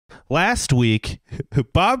last week,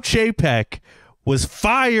 Bob Chapek was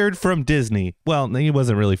fired from Disney. Well, he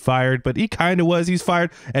wasn't really fired, but he kind of was. He's fired.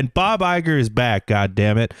 And Bob Iger is back, God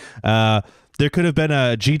damn it. There could have been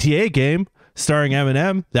a GTA game starring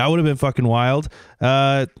Eminem. That would have been fucking wild.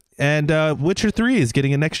 And Witcher 3 is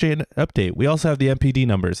getting a next-gen update. We also have the MPD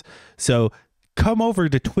numbers. So come over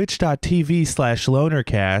to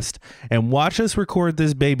twitch.tv/lonercast and watch us record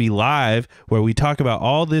this baby live where we talk about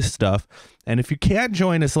all this stuff. And if you can't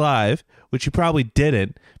join us live, which you probably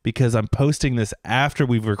didn't because I'm posting this after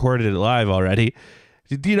we've recorded it live already,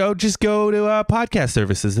 just go to podcast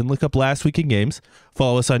services and look up Last Week in Games.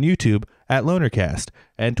 Follow us on YouTube at Lonercast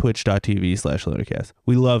and twitch.tv/Lonercast.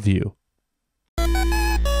 We love you.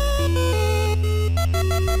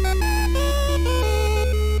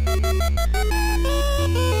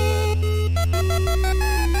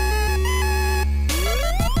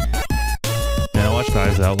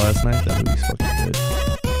 Knives Out last night. That movie's fucking good.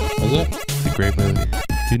 Was it? It's a great movie.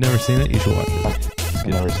 If you've never seen it, you should watch it. I've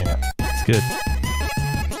never seen it. It's good.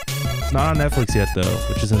 It's not on Netflix yet, though,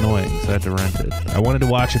 which is annoying, so I had to rent it. I wanted to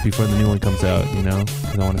watch it before the new one comes out,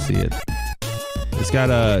 because I want to see it. It's got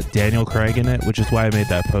Daniel Craig in it, which is why I made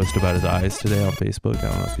that post about his eyes today on Facebook. I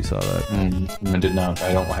don't know if you saw that. I did not.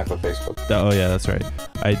 I don't have a Facebook. Oh, yeah, that's right.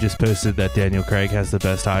 I just posted that Daniel Craig has the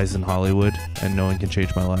best eyes in Hollywood, and no one can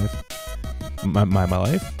change my life. My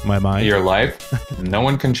life? My mind? Your life? No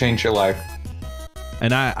one can change your life.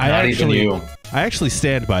 And I actually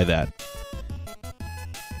stand by that.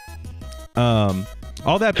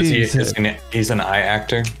 All that being said, he's an eye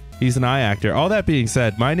actor. He's an eye actor. All that being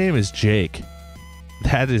said, my name is Jake.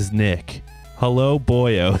 That is Nick. Hello,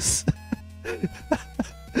 boyos.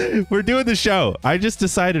 We're doing the show. I just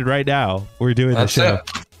decided right now we're doing the show.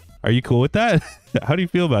 It. Are you cool with that? How do you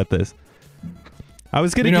feel about this? I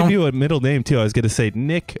was going to give you a middle name, too. I was going to say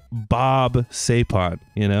Nick Bob Sapon,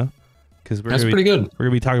 Because that's pretty good. We're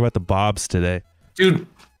going to be talking about the Bobs today. Dude,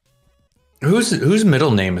 whose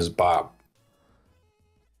middle name is Bob?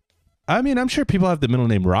 I mean, I'm sure people have the middle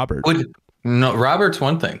name Robert. No, Robert's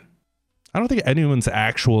one thing. I don't think anyone's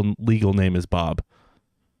actual legal name is Bob.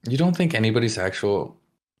 You don't think anybody's actual...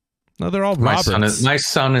 No, they're all Roberts. My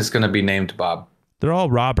son is going to be named Bob. They're all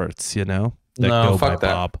Roberts, that no, go fuck by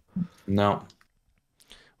that. Bob. No.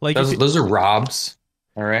 Like those are Robs,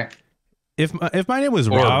 all right. If my name was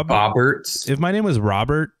Rob, Roberts. If my name was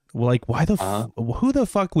Robert, why who the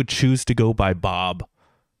fuck would choose to go by Bob?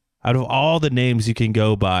 Out of all the names you can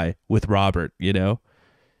go by with Robert, you got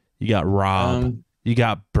Rob, you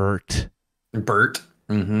got Bert,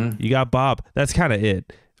 you got Bob. That's kind of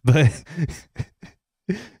it. But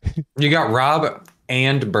you got Rob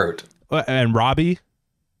and Bert and Robbie.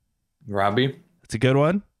 That's a good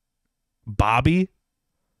one. Bobby.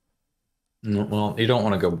 Well, you don't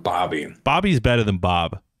want to go Bobby. Bobby's better than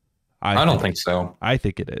Bob. I don't think so. I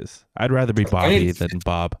think it is. I'd rather be Bobby than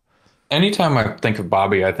Bob. Anytime I think of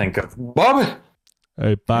Bobby, I think of Bobby.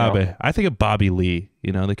 Hey, Bobby. I think of Bobby Lee,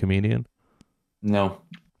 the comedian. No.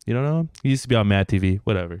 You don't know him? He used to be on Mad TV.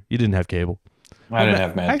 Whatever. You didn't have cable. I didn't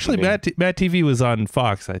have Mad TV. Actually, Mad TV was on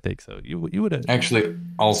Fox, I think. So you would have. Actually,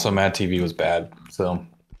 also Mad TV was bad. So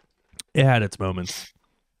it had its moments.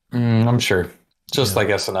 I'm sure. Just like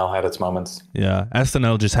SNL had its moments. Yeah,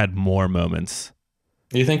 SNL just had more moments.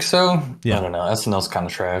 You think so? Yeah. I don't know. SNL's kind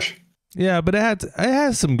of trash. Yeah, but it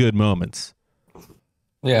has some good moments.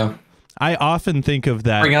 Yeah. I often think of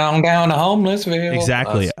that. Bring it on down to Homelessville.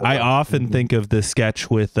 Exactly. I often think of the sketch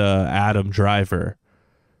with Adam Driver,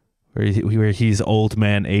 where he's old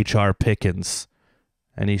man H.R. Pickens,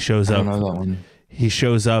 and he shows up. I don't know that one. He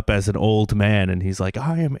shows up as an old man and he's like,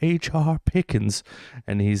 I am H.R. Pickens.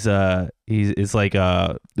 And he's like,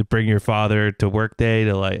 bring your father to work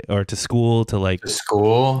day or to school to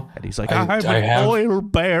school. And he's like, I'm an oil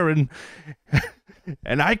baron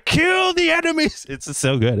and I kill the enemies. It's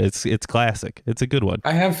so good. It's classic. It's a good one.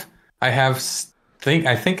 I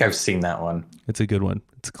think I've seen that one. It's a good one.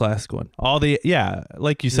 It's a classic one.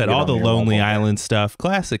 Like you said, all the Lonely Island stuff,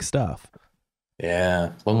 classic stuff.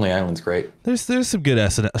 Yeah, Lonely Island's great. There's some good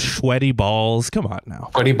SNL. Sweaty Balls. Come on now.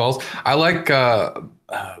 Sweaty Balls. I like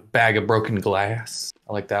Bag of Broken Glass.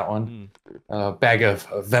 I like that one. Bag of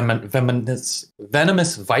Venomous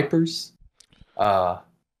Vipers. Bag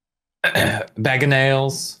of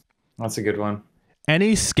Nails. That's a good one.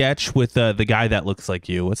 Any sketch with the guy that looks like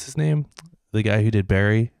you. What's his name? The guy who did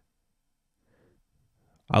Barry.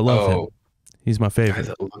 I love him. He's my favorite. Guy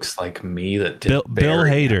that looks like me that did Bill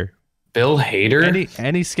Hader. Bill Hader?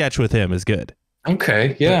 Any sketch with him is good.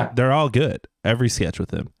 Okay, yeah. They're all good. Every sketch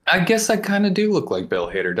with him. I guess I kind of do look like Bill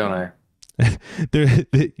Hader, don't I?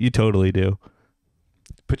 You totally do.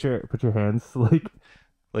 Put your hands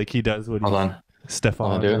like he does when Hold on.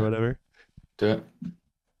 Stefan or whatever. Do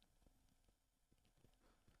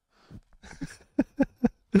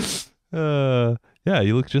it. Yeah,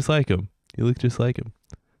 you look just like him. You look just like him.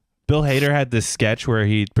 Bill Hader had this sketch where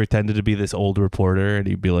he pretended to be this old reporter, and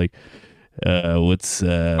he'd be like, what's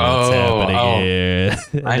happening here?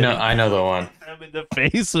 I know the one. I'm in the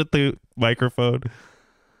face with the microphone.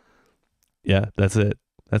 Yeah, that's it.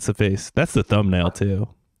 That's the face. That's the thumbnail too.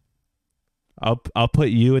 I'll put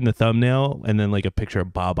you in the thumbnail and then like a picture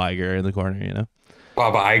of Bob Iger in the corner, you know?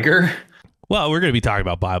 Bob Iger? Well, we're going to be talking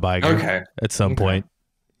about Bob Iger at some point,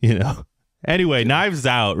 you know? Anyway, Knives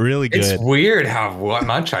Out, really good. It's weird how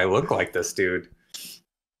much I look like this dude.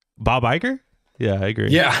 Bob Iger? Yeah, I agree.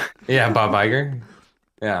 Yeah, Bob Iger.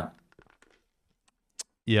 Yeah.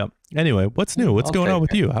 Yep. Anyway, what's new? What's going on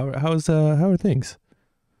with you? How are things?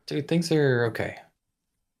 Dude, things are okay.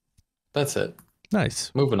 That's it.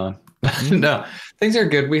 Nice. Moving on. No, things are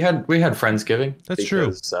good. We had Friendsgiving. That's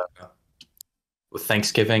true.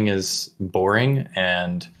 Thanksgiving is boring,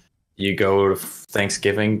 and you go to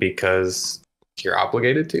Thanksgiving because you're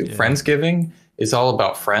obligated to. Yeah. Friendsgiving is all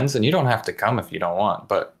about friends, and you don't have to come if you don't want,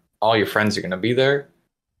 but all your friends are going to be there.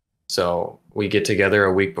 So we get together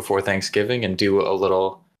a week before Thanksgiving and do a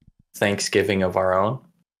little Thanksgiving of our own.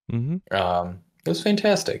 Mm-hmm. It was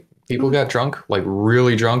fantastic. People got drunk, like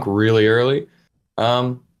really drunk, really early,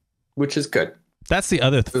 which is good. That's the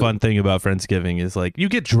other fun thing about Friendsgiving is like you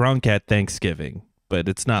get drunk at Thanksgiving, but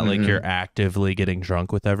it's not like you're actively getting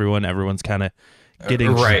drunk with everyone. Everyone's kind of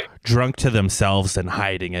getting drunk to themselves and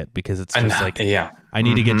hiding it because it's just I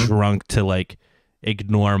need to get drunk to like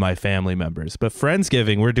ignore my family members. But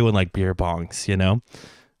Friendsgiving, we're doing like beer bongs, you know?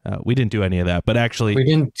 We didn't do any of that, but actually we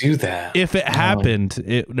didn't do that. If it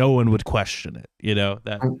happened, no one would question it, you know?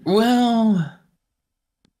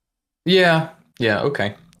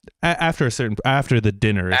 Okay. After the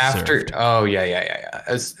dinner is served. Oh yeah.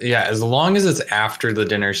 As long as it's after the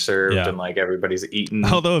dinner served and like everybody's eaten.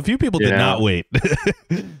 Although a few people did not wait.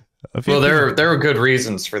 There were good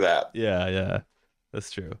reasons for that. Yeah,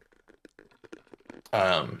 that's true.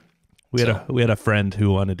 We had a friend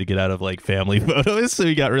who wanted to get out of like family photos, so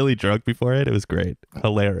he got really drunk before it. It was great,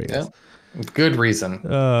 hilarious. Yeah. Good reason.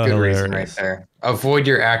 Good reason right there. Avoid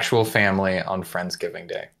your actual family on Friendsgiving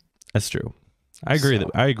Day. That's true. I agree.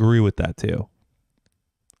 I agree with that too.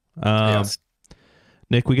 Yes.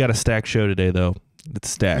 Nick, we got a stacked show today, though. It's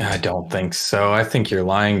stacked. I don't think so. I think you're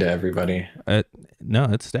lying to everybody. No,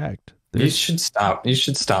 it's stacked. You should stop. You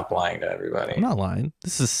should stop lying to everybody. I'm not lying.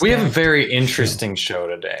 This is. We have a very interesting show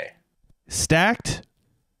today. Stacked.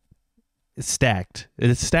 It's stacked.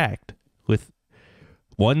 It's stacked with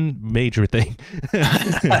one major thing.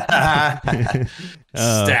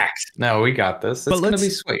 Stacked. No, we got this. It's gonna be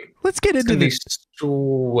sweet. Let's get into this.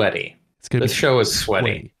 Sweaty. This show is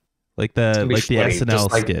sweaty. Like the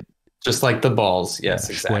SNL skit. Just like the balls. Yes,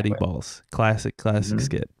 exactly. Sweaty balls. Classic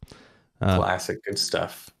skit. Classic. Good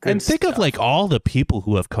stuff. Think of like all the people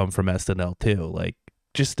who have come from SNL too. Like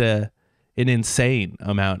just an insane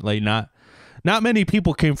amount. Like not many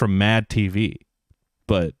people came from Mad TV,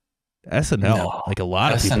 but SNL, like a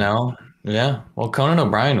lot of SNL. people. Yeah. Well, Conan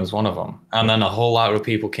O'Brien was one of them. And then a whole lot of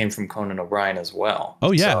people came from Conan O'Brien as well.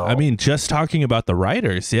 Oh, yeah. So, I mean, just talking about the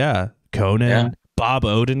writers. Yeah. Conan, Bob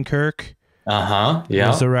Odenkirk. Yeah.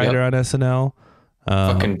 Was a writer on SNL.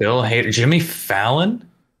 Fucking Bill Hader. Jimmy Fallon.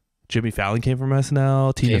 Jimmy Fallon came from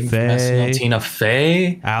SNL. Tina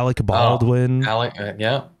Fey. Alec Baldwin.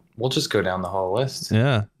 Yeah. We'll just go down the whole list.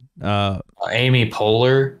 Yeah. Amy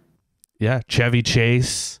Poehler. Yeah. Chevy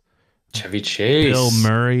Chase.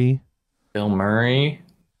 Bill Murray.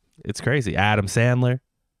 It's crazy. Adam Sandler.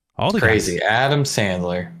 All the crazy guys. Adam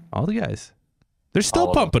Sandler. All the guys. They're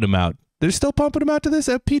still pumping him out. They're still pumping him out to this.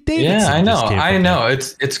 Pete Davidson. Yeah, I know.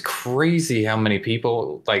 It's crazy how many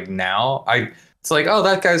people like now. It's like, oh,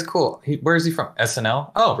 that guy's cool. Where's he from?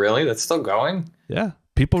 SNL. Oh, really? That's still going. Yeah,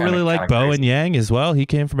 people really like Bowen Yang as well. He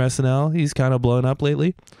came from SNL. He's kind of blown up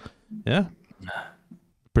lately. Yeah,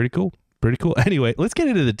 pretty cool. Anyway, let's get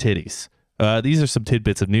into the titties. These are some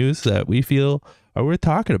tidbits of news that we feel are worth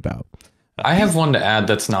talking about. I have one to add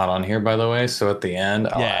that's not on here, by the way. So at the end,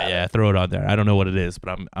 I'll throw it on there. I don't know what it is,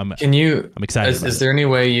 but I'm excited. Is there any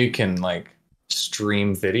way you can like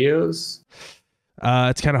stream videos?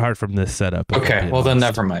 It's kind of hard from this setup. Okay, well then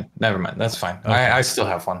never mind. That's fine. Okay. I still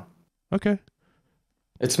have one. Okay.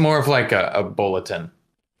 It's more of like a bulletin.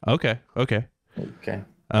 Okay. All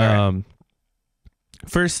right.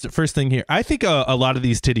 First thing here, I think a lot of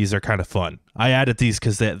these titties are kind of fun. I added these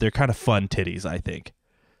because they're kind of fun titties, I think.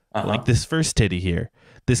 like this first titty here.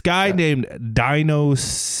 This guy named Dino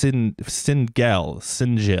Singel.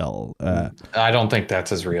 I don't think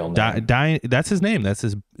that's his real name. That's his name.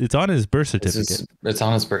 It's on his birth certificate. It's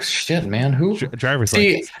on his birth. Shit, man. Who? Driver's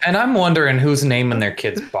license. And I'm wondering who's naming their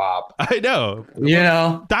kids Bob. I know. You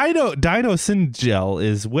know, Dino Singel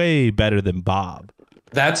is way better than Bob.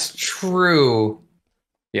 That's true.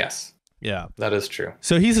 Yes. Yeah, that is true.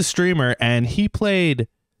 So he's a streamer, and he played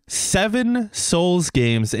 7 Souls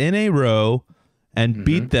games in a row and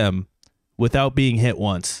beat them without being hit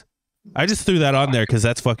once. I just threw that on there because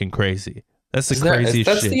that's fucking crazy. That's the crazy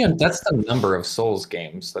shit. That's the number of Souls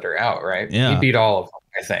games that are out, right? Yeah. He beat all of them,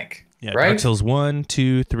 I think. Yeah, right? Dark Souls 1,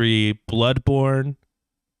 2, 3, Bloodborne,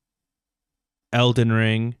 Elden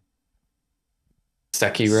Ring,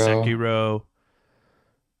 Sekiro.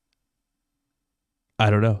 I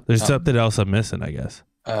don't know. There's something else I'm missing, I guess.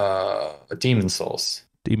 Demon Souls.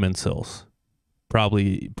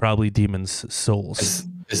 Probably Demon's Souls.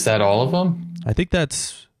 Is that all of them? I think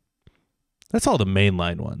that's all the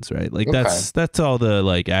mainline ones, right? Like that's all the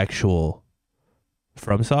like actual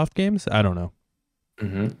FromSoft games. I don't know.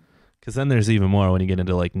 Because then there's even more when you get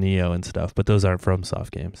into like Neo and stuff, but those aren't FromSoft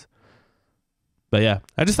games. But yeah,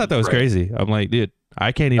 I just thought that was crazy. I'm like, dude,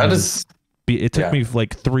 I can't even. It took me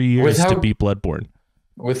like 3 years to beat Bloodborne.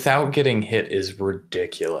 Without getting hit is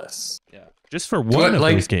ridiculous. Yeah. Just for one of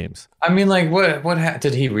these games. I mean, like, what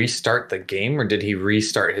did he restart the game, or did he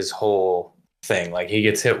restart his whole thing? Like, he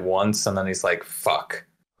gets hit once and then he's like, fuck.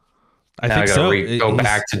 I gotta go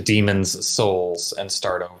back to Demon's Souls and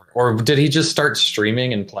start over. Or did he just start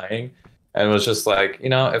streaming and playing and was just like,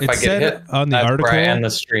 if I get hit on the article, where I end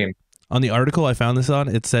the stream. On the article I found this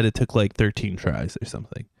on, it said it took like 13 tries or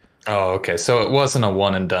something. Oh, okay. So it wasn't a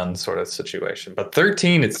one and done sort of situation, but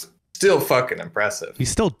 13, it's still fucking impressive. He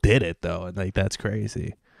still did it though, and like that's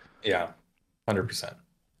crazy. Yeah, 100%.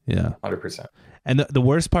 Yeah, 100%. And the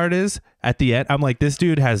worst part is at the end, I'm like, this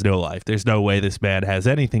dude has no life. There's no way this man has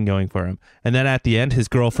anything going for him. And then at the end, his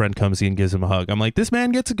girlfriend comes in and gives him a hug. I'm like, this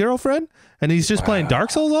man gets a girlfriend, and he's just playing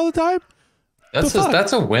Dark Souls all the time.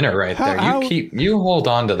 That's a winner right there. You hold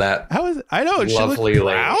on to that. I know. Lovely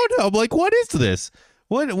lady. I'm like, what is this?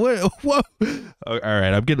 What? All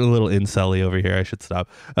right, I'm getting a little incelly over here. I should stop.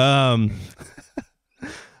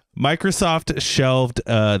 Microsoft shelved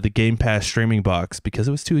the Game Pass streaming box because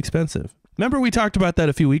it was too expensive. Remember we talked about that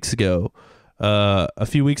a few weeks ago. We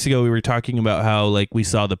were talking about how like we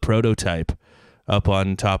saw the prototype up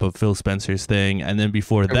on top of Phil Spencer's thing, and then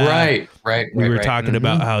before that, we were talking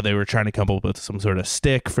about how they were trying to come up with some sort of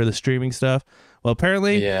stick for the streaming stuff. Well,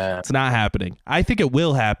 apparently, it's not happening. I think it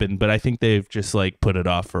will happen, but I think they've just like put it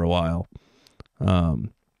off for a while.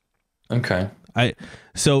 Okay.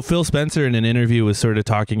 So Phil Spencer in an interview was sort of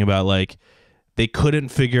talking about like they couldn't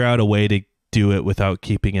figure out a way to do it without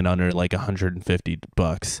keeping it under like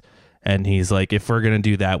 $150. And he's like, if we're gonna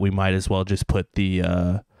do that, we might as well just put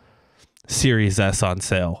the Series S on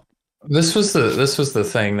sale. This was the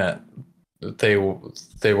thing that they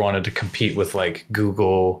wanted to compete with like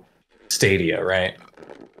Google Stadia, right?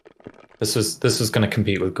 This was going to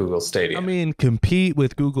compete with Google Stadia. I mean, compete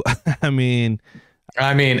with Google. I mean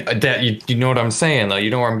that you know what I'm saying though. You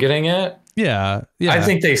know where I'm getting at? Yeah. I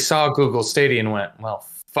think they saw Google Stadia and went, well,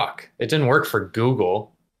 fuck, it didn't work for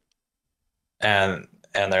Google, and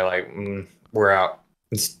they're like, we're out.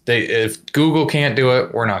 If Google can't do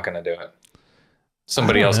it, we're not going to do it.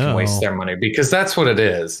 Somebody else can waste their money, because that's what it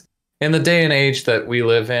is. In the day and age that we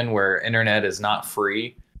live in, where internet is not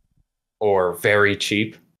free or very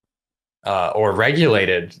cheap or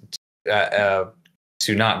regulated to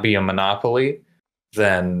not be a monopoly,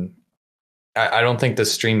 then I don't think the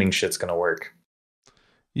streaming shit's going to work.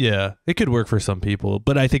 Yeah, it could work for some people,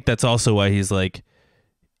 but I think that's also why he's like,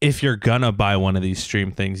 if you're gonna buy one of these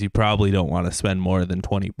stream things, you probably don't want to spend more than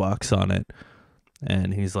 $20 on it.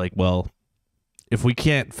 And he's like, well, if we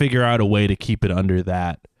can't figure out a way to keep it under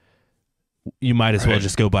that, you might as well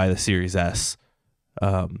just go buy the Series S,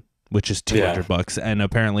 which is $200. And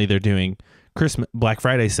apparently they're doing Black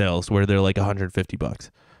Friday sales where they're like $150.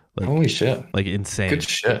 Like, holy shit! Like insane. Good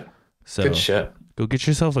shit. So good shit. Go get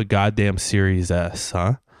yourself a goddamn Series S,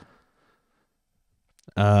 huh?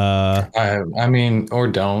 I mean, or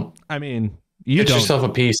don't. I mean, Get yourself a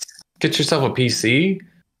PC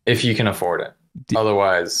if you can afford it.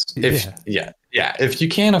 Otherwise, if you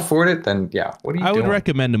can't afford it, then what are you doing? I would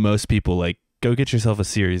recommend to most people, like, go get yourself a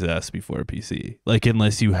Series S before a PC. Like,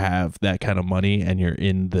 unless you have that kind of money and you're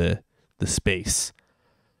in the space.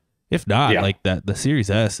 If not, like that, the Series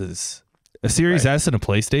S is a Series S and a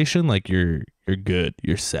PlayStation. Like you're good.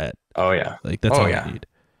 You're set. Oh yeah. Like that's all you need.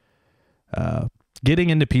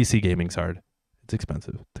 Getting into PC gaming's hard. It's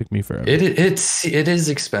expensive. Took me forever. It is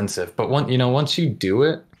expensive, but once you do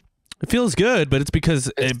it, it feels good. But it's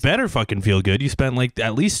because it better fucking feel good. You spent like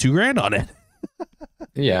at least $2,000 on it.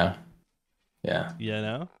 Yeah.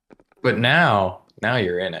 But now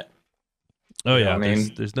you're in it. Oh yeah, I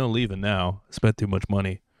mean, there's no leaving now. I spent too much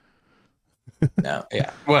money. No,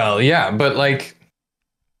 yeah. Well, yeah, but like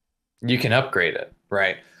you can upgrade it,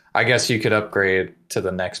 right? I guess you could upgrade to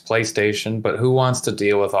the next PlayStation, but who wants to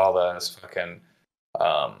deal with all those fucking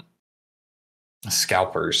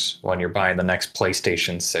scalpers when you're buying the next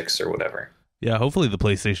PlayStation 6 or whatever? Yeah, hopefully the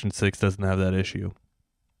PlayStation 6 doesn't have that issue.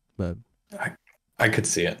 But I could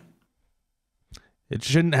see it. It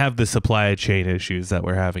shouldn't have the supply chain issues that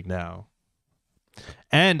we're having now.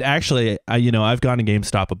 And actually, I've gone to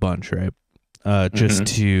GameStop a bunch, right? Just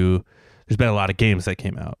to, there's been a lot of games that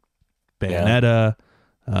came out. Bayonetta,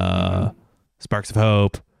 Sparks of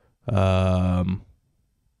Hope,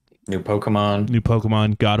 new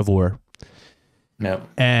Pokemon, God of War. Yep.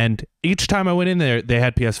 And each time I went in there, they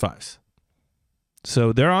had PS5s.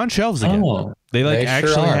 So they're on shelves again. Oh, they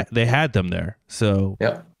actually they had them there. So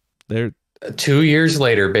yep. They're 2 years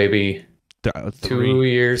later, baby. 2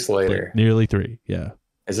 years later. Nearly 3, yeah.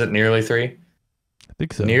 Is it nearly 3? I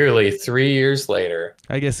think so. Nearly 3 years later.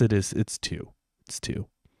 I guess it is. It's 2. It's 2.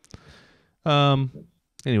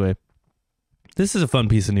 Anyway, this is a fun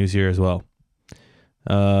piece of news here as well.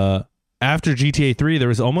 After GTA 3, there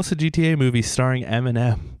was almost a GTA movie starring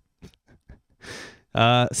Eminem.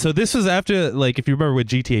 So this was after, like, if you remember when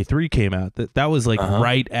GTA 3 came out, that was like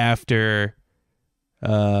right after,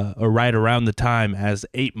 or right around the time as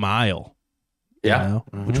 8 Mile. Yeah.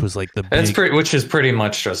 Which was like the big... which is pretty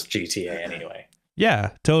much just GTA anyway. Yeah,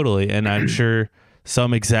 totally. And I'm sure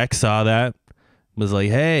some exec saw that, was like,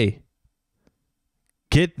 hey,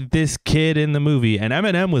 get this kid in the movie. And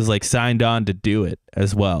Eminem was like signed on to do it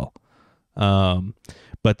as well.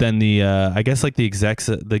 But then I guess like the execs,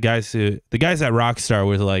 the guys at Rockstar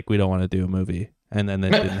was like, we don't want to do a movie. And then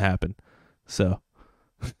that didn't happen. So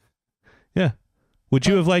yeah. Would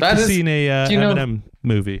you have liked to see a Eminem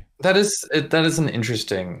movie? That is an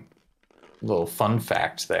interesting little fun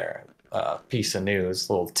fact there. Piece of news,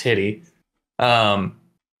 little titty. And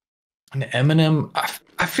Eminem,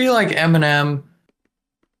 I feel like Eminem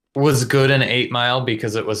was good in 8 Mile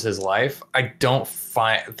because it was his life. I don't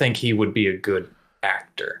think he would be a good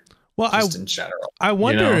actor. Well, in general, I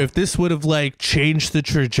wonder if this would have like changed the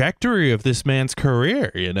trajectory of this man's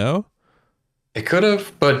career. It could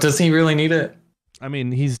have, but does he really need it? I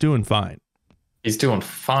mean, he's doing fine. He's doing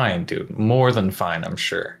fine, dude. More than fine, I'm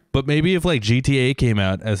sure. But maybe if like GTA came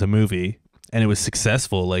out as a movie and it was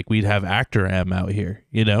successful, like we'd have actor M out here,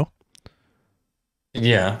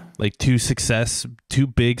 Yeah. Like two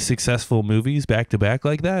big successful movies back to back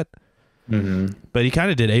like that. Mm-hmm. But he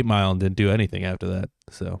kind of did 8 Mile and didn't do anything after that.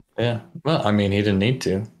 So yeah. Well, I mean, he didn't need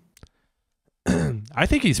to. I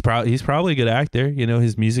think he's probably a good actor.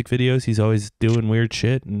 His music videos, he's always doing weird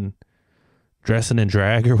shit and dressing in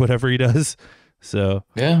drag or whatever he does. So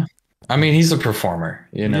yeah. I mean, he's a performer,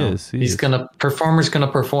 He is. Performer's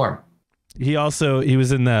gonna perform. He was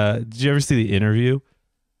in did you ever see The Interview?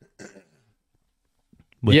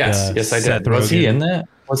 With, yes, I did. Was he in that?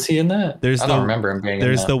 I don't remember him being in that.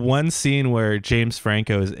 There's the one scene where James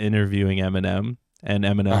Franco is interviewing Eminem, and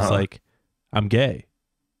Eminem's like, I'm gay.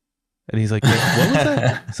 And he's like, what was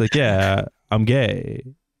that? It's like, yeah, I'm gay.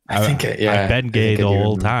 I've been gay the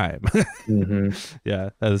whole time. Mm-hmm. Yeah,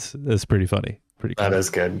 that's pretty funny. Pretty cool. That is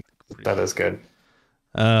good. That is good.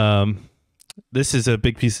 This is a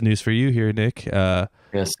big piece of news for you here, Nick. Yes,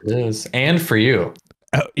 it is. And for you.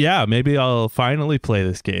 Yeah, maybe I'll finally play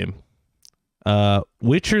this game.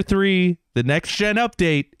 Witcher 3, the next gen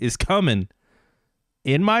update is coming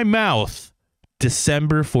in my mouth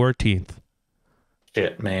December 14th.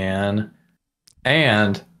 Shit, man.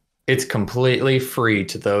 And it's completely free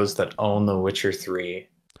to those that own The Witcher 3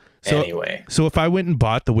 anyway. So if I went and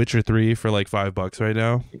bought The Witcher 3 for like $5 right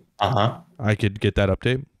now, I could get that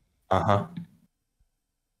update? I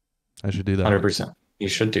should do that. 100%. You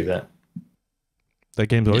should do that. That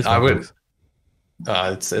game's always $5. I would.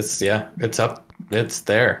 It's up. It's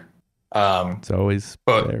there. It's always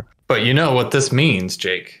there. But you know what this means,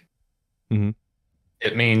 Jake? Mm-hmm.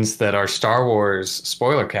 It means that our Star Wars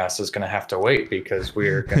spoiler cast is going to have to wait because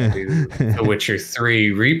we're going to do The Witcher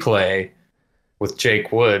 3 replay with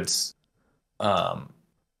Jake Woods. I'm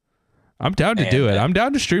down to do it. I'm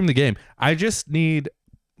down to stream the game. I just need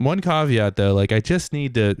one caveat though. Like I just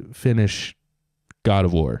need to finish God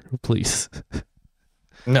of War, please.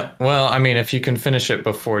 No, well, I mean, if you can finish it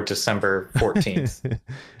before December 14th,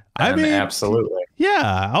 absolutely.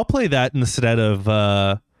 Yeah, I'll play that instead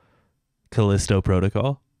of Callisto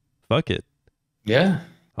Protocol. Fuck it. Yeah.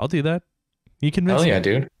 I'll do that. You convince Hell me. yeah,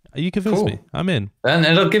 dude. You convince me. I'm in. And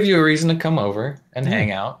it'll give you a reason to come over and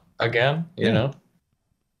hang out again, you know?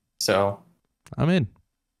 So I'm in.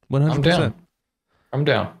 100%. I'm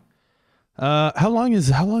down. How long is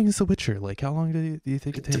The Witcher? Like, how long do you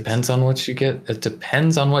think it takes? Depends on what you get. It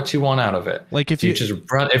depends on what you want out of it. Like, if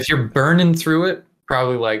if you're burning through it,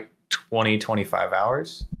 probably like 20, 25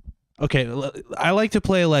 hours. Okay, I like to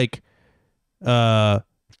play like, not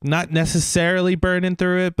necessarily burning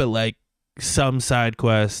through it, but like some side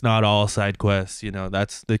quests, not all side quests. You know,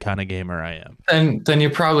 that's the kind of gamer I am. And then you're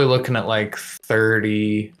probably looking at like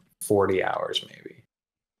 30, 40 hours maybe.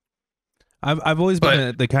 I've always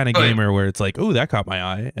been the kind of gamer where it's like, oh, that caught my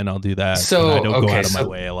eye, and I'll do that. So I don't go out of my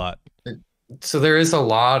way a lot. So there is a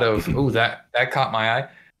lot of that caught my eye,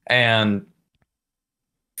 and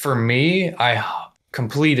for me, I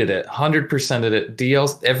completed it, 100%ed it,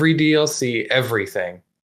 every DLC, everything,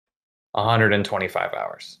 125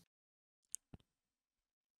 hours.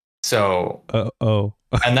 So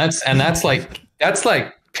and that's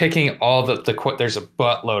like picking all there's a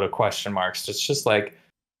buttload of question marks. It's just like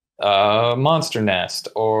a monster nest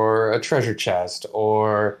or a treasure chest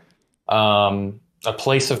or a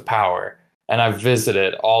place of power, and I've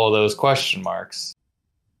visited all of those question marks,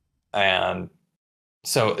 and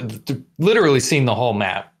so literally seen the whole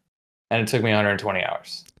map, and it took me 120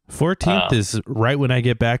 hours. 14th is right when I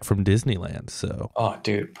get back from Disneyland, so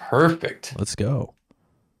dude, perfect. Let's go.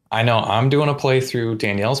 I know I'm doing a playthrough.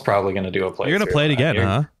 Danielle's probably going to do a playthrough. You're going to play it again,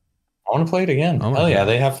 huh? I want to play it again. Oh yeah,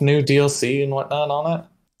 they have new DLC and whatnot on it.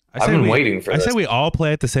 I've been waiting for this. I say we all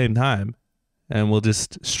play at the same time, and we'll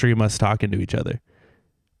just stream us talking to each other.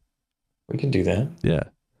 We can do that. Yeah.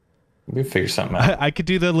 We can figure something out. I could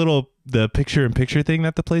do the picture-in-picture thing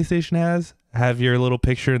that the PlayStation has. Have your little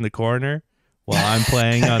picture in the corner while I'm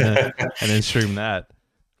playing on and then stream that.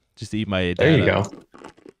 Just eat my data. There you go.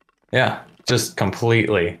 Yeah. Just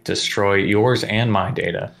completely destroy yours and my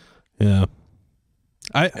data. Yeah.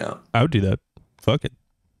 I would do that. Fuck it.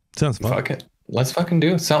 Sounds fun. Fuck it. Let's fucking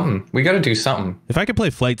do something. We got to do something. If I could play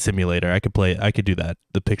Flight Simulator, I could do that.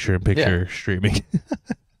 The picture-in-picture streaming.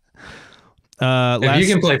 If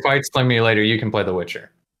you can play Flight Simulator, you can play The Witcher.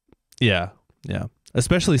 Yeah. Yeah.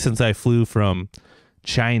 Especially since I flew from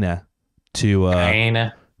China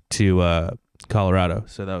to Colorado.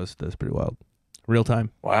 So that's pretty wild. Real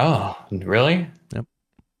time. Wow. Really? Yep.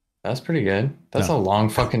 That's pretty good. That's a long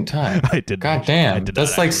fucking time. I did. God damn.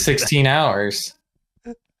 That's like 16 hours.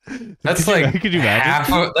 That's like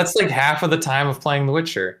that's like half of the time of playing The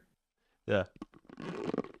Witcher. Yeah.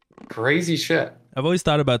 Crazy shit. I've always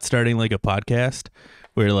thought about starting like a podcast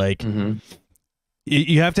where like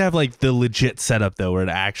you have to have like the legit setup though, where it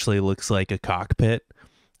actually looks like a cockpit,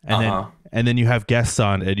 and then you have guests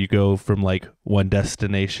on and you go from like one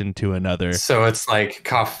destination to another. So it's like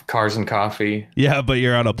cars and coffee. Yeah, but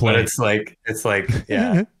you're on a plane. But it's like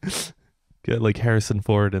yeah. Get like Harrison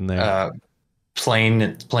Ford in there.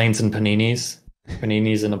 Planes and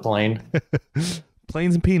paninis in a plane.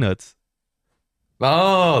 Planes and peanuts.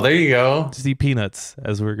 Oh, there you go. Just eat peanuts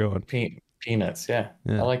as we're going. Peanuts, yeah.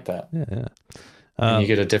 I like that. Yeah. And you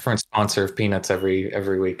get a different sponsor of peanuts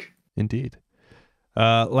every week. Indeed.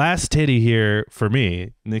 Last titty here for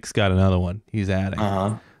me. Nick's got another one. He's adding.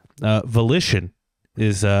 Volition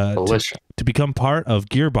is to become part of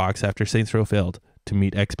Gearbox after Saints Row failed to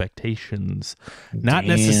meet expectations. Not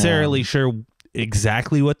necessarily sure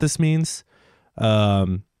exactly what this means. I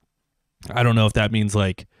don't know if that means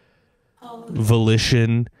like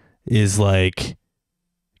Volition is like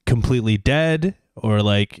completely dead, or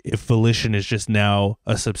like if Volition is just now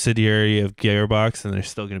a subsidiary of Gearbox and they're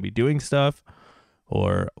still going to be doing stuff,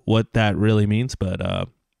 or what that really means. But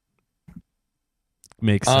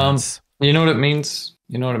makes sense. You know what it means?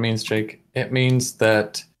 Jake? It means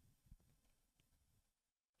that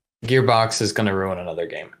Gearbox is going to ruin another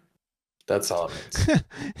game. That's all it means.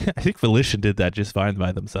 I think Volition did that just fine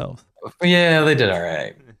by themselves. Yeah, they did all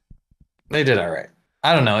right.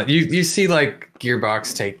 I don't know. You see like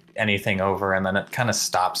Gearbox take anything over and then it kind of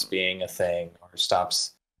stops being a thing or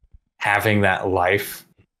stops having that life.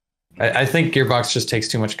 I think Gearbox just takes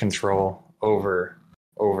too much control over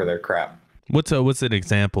their crap. What's an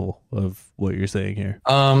example of what you're saying here?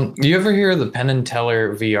 You ever hear of the Penn and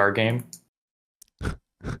Teller VR game?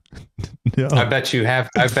 No. I bet you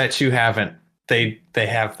haven't. They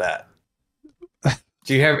have that.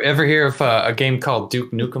 Do you ever hear of a game called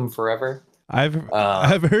Duke Nukem Forever? I've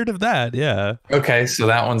heard of that. Yeah. Okay, so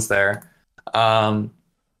that one's there. And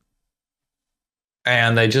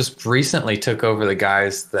they just recently took over the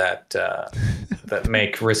guys that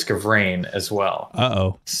make Risk of Rain as well.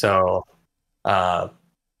 Uh-oh. So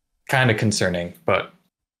Kind of concerning, but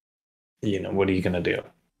what are you gonna do?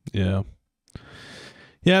 Yeah.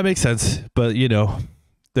 Yeah, it makes sense. But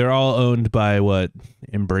they're all owned by what?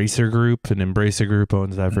 Embracer Group, and Embracer Group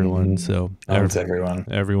owns everyone. So owns everyone.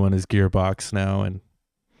 Everyone is Gearbox now, and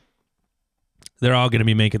they're all going to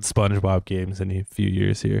be making SpongeBob games in a few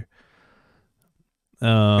years here.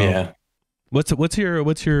 Yeah. What's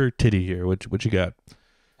your titty here? What you got?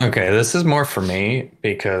 Okay, this is more for me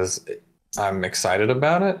because I'm excited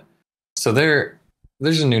about it. So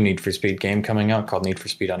there's a new Need for Speed game coming out called Need for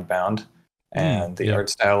Speed Unbound, and the art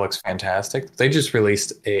style looks fantastic. They just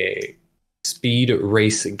released a speed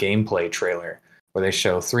race gameplay trailer where they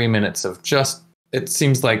show 3 minutes of it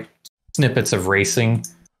seems like snippets of racing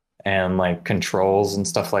and like controls and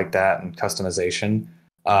stuff like that and customization.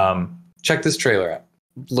 Check this trailer out.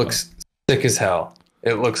 Looks sick as hell.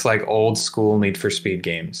 It looks like old school Need for Speed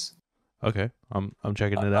games. Okay, I'm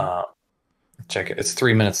checking it out. Check it. It's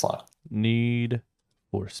 3 minutes long. Need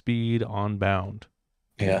for Speed Unbound.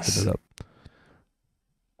 Yes. Put it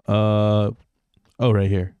up. Right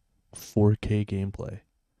here. 4K gameplay.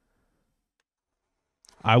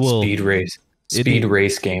 I will speed race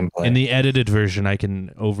gameplay. In the edited version, I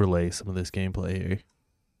can overlay some of this gameplay here.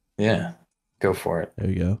 Yeah, go for it. There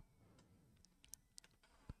you go.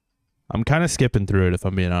 I'm kind of skipping through it, if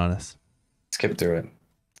I'm being honest. Skip through it.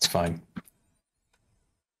 It's fine.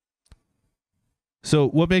 So,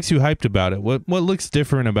 what makes you hyped about it? What looks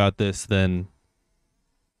different about this than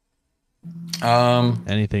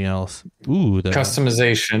anything else? Ooh, the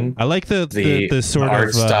customization. I like the sort art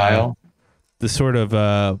of style. The sort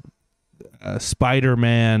of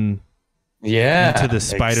Spider-Man. Yeah, into the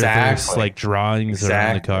Spider-Verse like drawings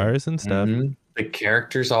around the cars and stuff. Mm-hmm. The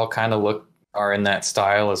characters all kind of are in that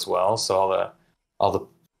style as well. So all the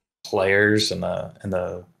players and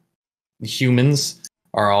the humans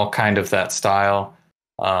are all kind of that style.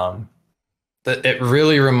 It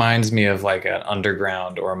really reminds me of like an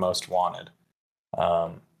Underground or a Most Wanted.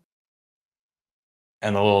 And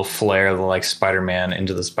the little flare, the like Spider-Man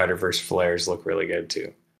Into the Spider-Verse flares look really good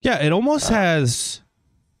too. Yeah, it almost has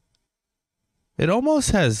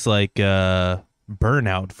like Burnout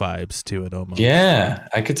vibes to it almost. Yeah,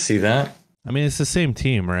 I could see that. I mean, it's the same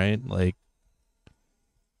team, right? Like,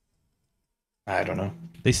 I don't know.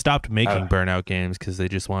 They stopped making Burnout games because they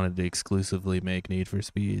just wanted to exclusively make Need for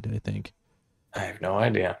Speed, I think. I have no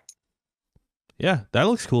idea. Yeah, that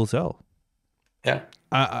looks cool as hell. Yeah.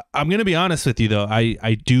 I'm going to be honest with you, though.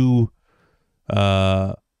 I do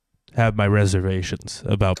have my reservations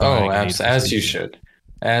about buying as you should.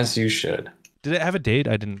 As you should. Did it have a date?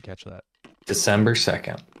 I didn't catch that. December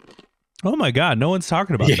 2nd. Oh, my God. No one's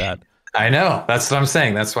talking about that. I know. That's what I'm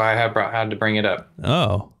saying. That's why I had to bring it up.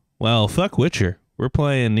 Oh, well, fuck Witcher. We're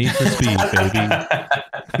playing Need for Speed, baby.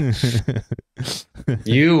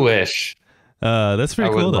 You wish. That's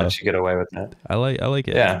pretty cool, though. Let you get away with that. I like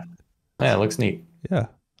it. Yeah. Yeah, it looks neat. Yeah.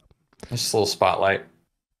 Just a little spotlight.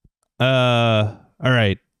 All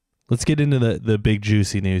right. Let's get into the big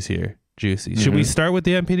juicy news here. Juicy. Should we start with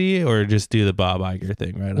the MPD or just do the Bob Iger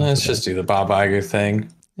thing right now? Let's just do the Bob Iger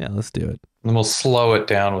thing. Yeah, let's do it. And we'll slow it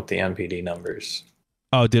down with the MPD numbers.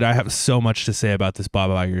 Oh, dude, I have so much to say about this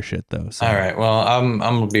Bob Iger shit, though. So. All right. Well, I'm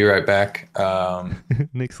gonna be right back.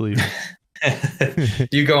 Nick's leaving.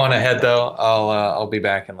 You go on ahead, though. I'll be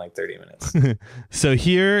back in like 30 minutes. So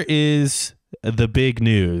here is the big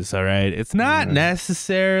news. All right, it's not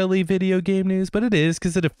necessarily video game news, but it is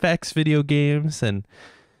because it affects video games. And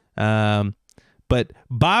but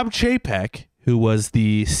Bob Chapek, who was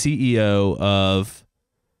the CEO of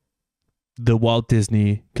the Walt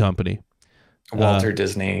Disney Company. Walter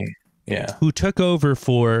Disney, yeah. Who took over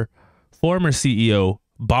for former CEO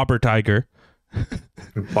Bobbert Iger.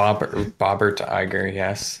 Bobbert Iger,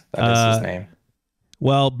 yes. That is his name.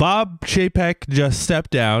 Well, Bob Chapek just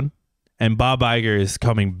stepped down, and Bob Iger is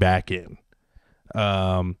coming back in.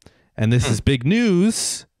 And this is big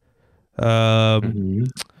news for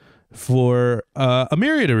a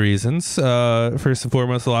myriad of reasons. First and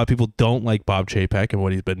foremost, a lot of people don't like Bob Chapek and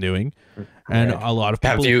what he's been doing. And a lot of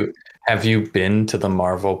people... Have you been to the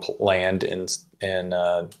Marvel land in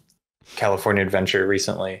California Adventure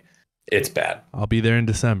recently? It's bad. I'll be there in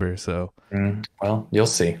December, so... Well, you'll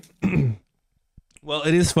see. Well,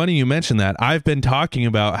 it is funny you mentioned that. I've been talking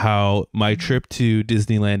about how my trip to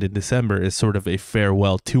Disneyland in December is sort of a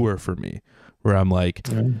farewell tour for me, where I'm like,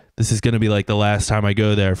 this is going to be like the last time I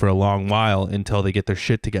go there for a long while until they get their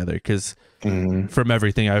shit together. Because from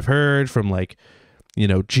everything I've heard, from like...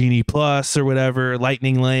 Genie Plus or whatever,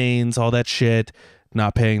 Lightning Lanes, all that shit,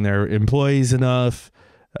 not paying their employees enough.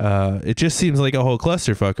 It just seems like a whole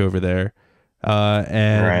clusterfuck over there.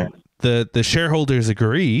 And the shareholders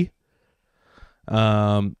agree,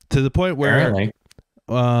 to the point where Apparently.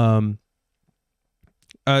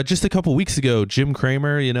 just a couple weeks ago, Jim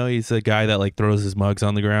Cramer, he's the guy that like throws his mugs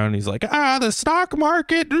on the ground. He's like, the stock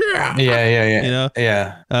market. Yeah.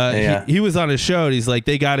 He was on his show and he's like,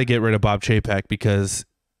 they got to get rid of Bob Chapek because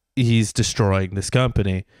he's destroying this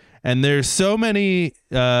company. And there's so many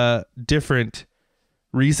different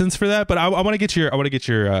reasons for that, but I want to get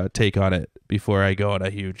your take on it before I go on a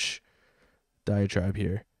huge diatribe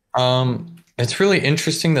here. It's really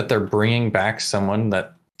interesting that they're bringing back someone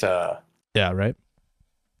that right,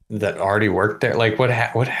 that already worked there. Like what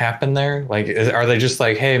happened there? Like are they just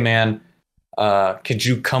like, hey man, could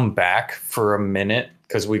you come back for a minute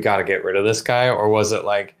because we got to get rid of this guy? Or was it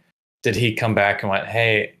like, did he come back and went,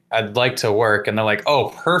 hey, I'd like to work, and they're like, oh,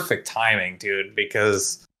 perfect timing, dude,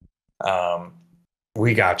 because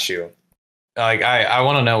we got you. Like I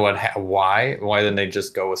want to know why didn't they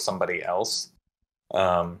just go with somebody else?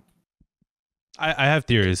 I have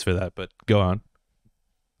theories for that, but go on.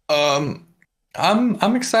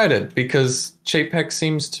 I'm excited because Chapek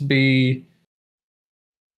seems to be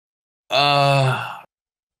not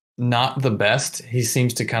the best. He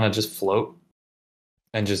seems to kind of just float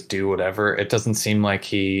and just do whatever. It doesn't seem like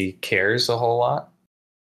he cares a whole lot.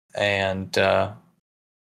 And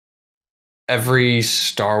every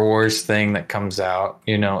Star Wars thing that comes out,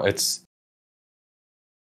 it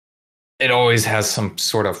always has some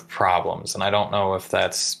sort of problems. And I don't know if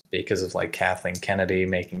that's because of like Kathleen Kennedy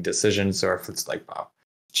making decisions or if it's like Bob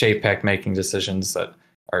Chapek making decisions that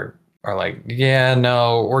are like, yeah,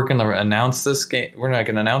 no, we're going to announce this game. We're not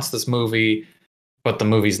going to announce this movie, but the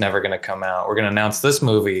movie's never going to come out. We're going to announce this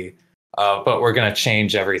movie, but we're going to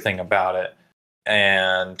change everything about it.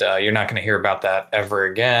 And you're not going to hear about that ever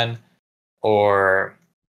again. Or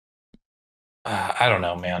I don't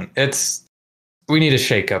know, man. We need a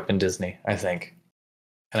shakeup in Disney, I think.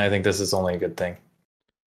 And I think this is only a good thing.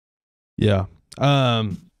 Yeah.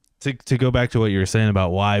 To go back to what you were saying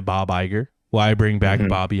about why Bob Iger, why bring back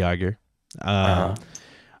Bobby Iger.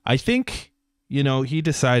 I think, he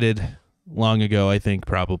decided long ago, I think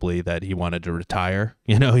probably that he wanted to retire.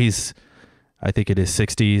 He's, I think in his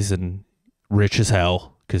 60s and rich as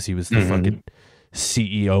hell because he was the fucking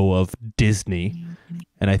CEO of Disney.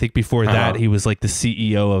 And I think before that, he was like the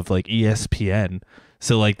CEO of like ESPN.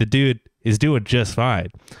 So like the dude is doing just fine.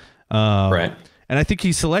 Right. And I think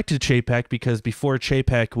he selected Chapek because before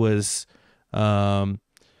Chapek was the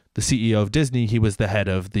CEO of Disney, he was the head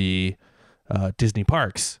of the Disney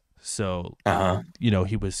parks. So,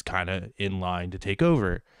 he was kind of in line to take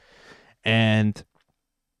over. And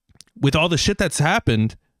with all the shit that's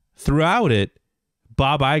happened throughout it,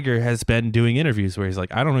 Bob Iger has been doing interviews where he's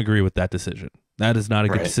like, I don't agree with that decision. That is not a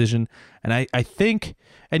good decision. And I think,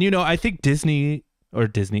 I think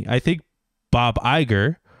I think Bob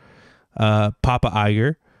Iger, Papa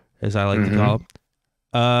Iger, as I like to call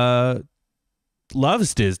him,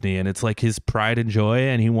 loves Disney, and it's like his pride and joy,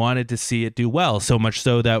 and he wanted to see it do well. So much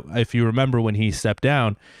so that if you remember when he stepped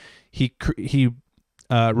down, he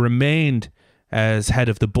remained as head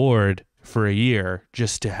of the board for a year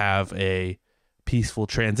just to have a peaceful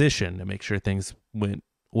transition to make sure things went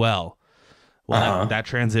well. Well, that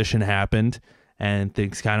transition happened and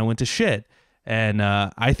things kind of went to shit. And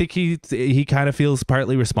I think he kind of feels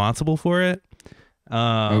partly responsible for it.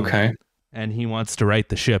 And he wants to right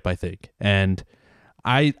the ship, I think. And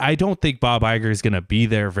I don't think Bob Iger is going to be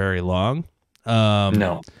there very long.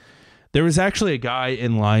 No. There was actually a guy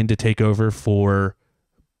in line to take over for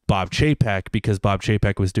Bob Chapek because Bob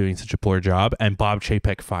Chapek was doing such a poor job, and Bob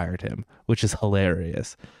Chapek fired him, which is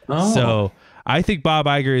hilarious. So I think Bob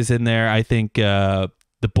Iger is in there. I think the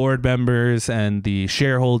board members and the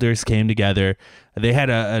shareholders came together. They had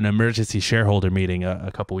an emergency shareholder meeting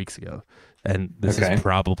a couple weeks ago, and this is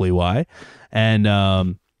probably why. And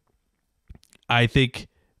I think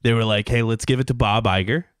they were like, hey, let's give it to Bob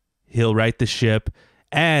Iger. He'll right the ship,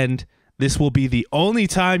 and this will be the only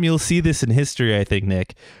time you'll see this in history, I think,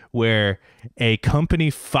 Nick, where a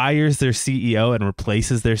company fires their CEO and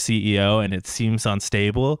replaces their CEO, and it seems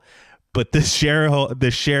unstable, but the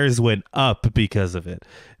shares went up because of it,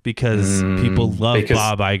 because people love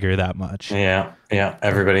Bob Iger that much. Yeah.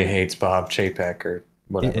 Everybody hates Bob Chapek or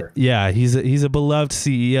whatever. Yeah, he's a beloved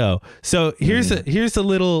CEO. So here's a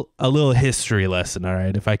little history lesson. All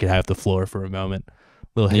right, if I could have the floor for a moment.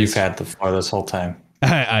 You've had the floor this whole time.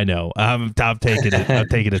 I know. I'm taking it. I'm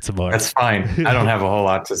taking it some more. That's fine. I don't have a whole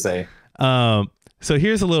lot to say. So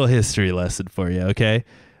here's a little history lesson for you. Okay.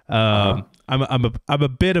 I'm I'm a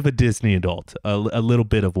bit of a Disney adult, a little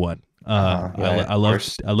bit of one. I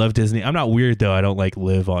love Disney. I'm not weird though. I don't like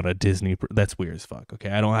live on a Disney. That's weird as fuck. Okay,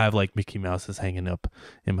 I don't have like Mickey Mouse's hanging up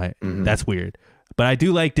in my. That's weird. But I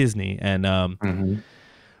do like Disney, and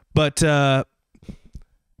but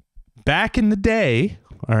back in the day,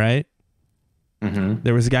 all right,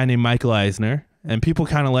 there was a guy named Michael Eisner, and people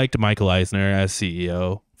kind of liked Michael Eisner as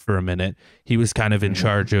CEO for a minute. He was kind of in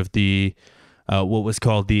charge of the what was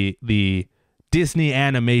called the Disney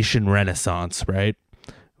animation renaissance, right?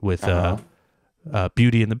 With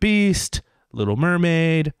Beauty and the Beast, Little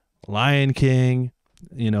Mermaid, Lion King.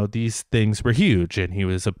 You know, these things were huge, and he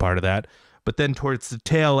was a part of that. But then towards the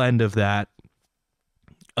tail end of that,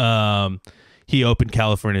 he opened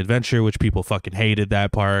California Adventure, which people fucking hated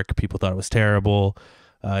that park. People thought it was terrible.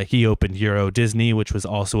 He opened Euro Disney, which was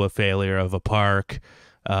also a failure of a park.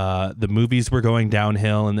 The movies were going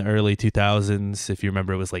downhill in the early 2000s. If you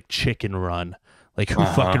remember, it was like Chicken Run. Like, who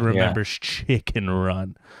fucking remembers Chicken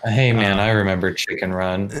Run? Hey, man, I remember Chicken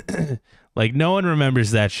Run. Like, no one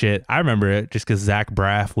remembers that shit. I remember it just because Zach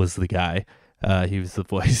Braff was the guy. He was the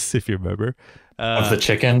voice, if you remember. Of the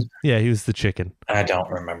chicken? Yeah, he was the chicken. I don't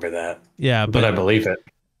remember that. Yeah, but I believe it.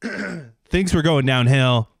 Things were going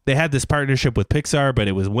downhill. They had this partnership with Pixar, but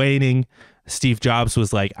it was waning. Steve Jobs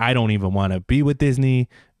was like, I don't even want to be with Disney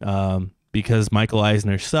because Michael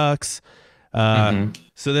Eisner sucks.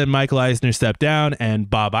 So then Michael Eisner stepped down and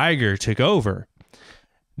Bob Iger took over.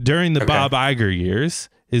 During the Bob Iger years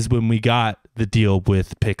is when we got the deal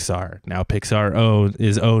with Pixar. Now Pixar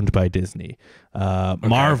is owned by Disney.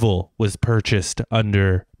 Marvel was purchased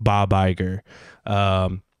under Bob Iger.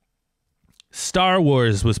 Star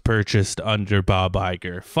Wars was purchased under Bob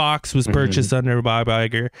Iger. Fox was purchased under Bob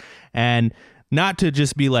Iger. And not to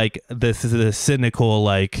just be like, this is a cynical,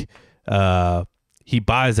 like, he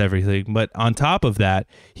buys everything, but on top of that,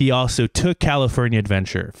 he also took California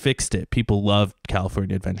Adventure, fixed it. People love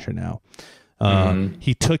California Adventure now.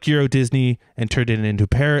 He took Euro Disney and turned it into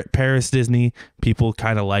Paris Disney. People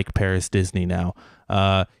kind of like Paris Disney now.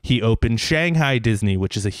 He opened Shanghai Disney,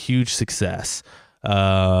 which is a huge success.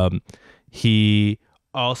 He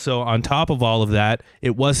also, on top of all of that,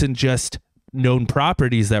 it wasn't just known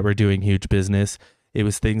properties that were doing huge business. It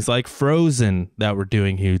was things like Frozen that were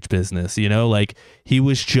doing huge business, you know, like he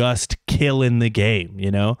was just killing the game, you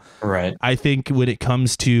know? Right. I think when it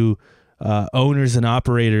comes to owners and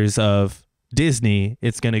operators of Disney,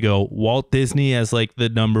 it's going to go Walt Disney as like the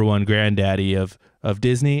number one granddaddy of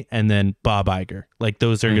Disney, and then Bob Iger. Like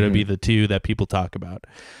those are going to be the two that people talk about.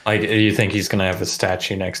 Like, you think he's going to have a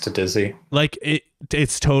statue next to Disney? Like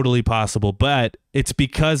it's totally possible, but it's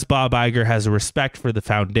because Bob Iger has a respect for the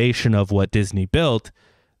foundation of what Disney built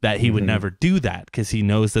that he would never do that, because he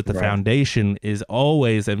knows that the foundation is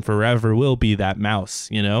always and forever will be that mouse,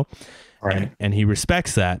 you know? Right. And he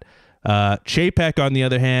respects that. Chapek, on the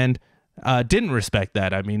other hand, didn't respect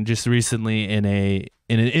that. I mean, just recently in an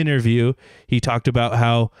interview, he talked about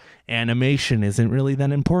how animation isn't really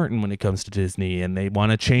that important when it comes to Disney, and they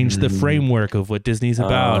want to change the framework of what Disney's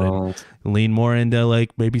about and lean more into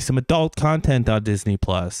like maybe some adult content on Disney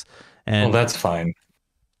Plus. And well, that's fine.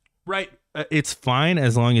 Right. It's fine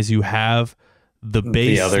as long as you have the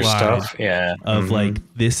baseline other stuff, of like,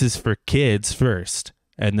 this is for kids first,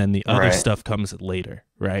 and then the other stuff comes later.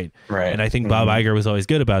 Right. And I think Bob Iger was always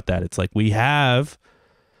good about that. It's like, we have,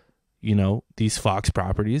 you know, these Fox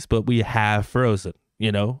properties, but we have Frozen,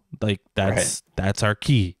 you know, like that's our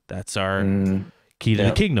key. That's our key to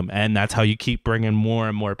the kingdom. And that's how you keep bringing more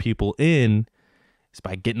and more people in, is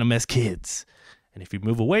by getting them as kids. And if you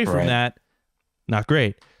move away from that, not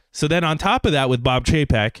great. So then on top of that, with Bob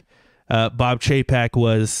Chapek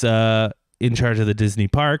was in charge of the Disney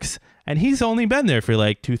parks, and he's only been there for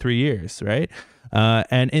like 2-3 years. Right.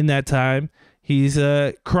 And in that time, he's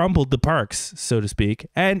crumbled the parks, so to speak.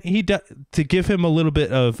 And to give him a little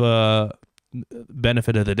bit of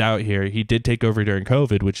benefit of the doubt here, he did take over during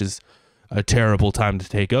COVID, which is a terrible time to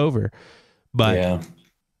take over. But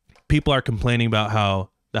people are complaining about how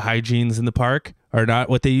the hygienes in the park are not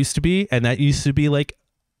what they used to be, and that used to be like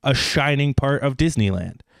a shining part of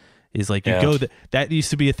Disneyland. Is like you go that used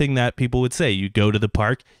to be a thing that people would say. You go to the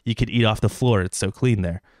park, you could eat off the floor. It's so clean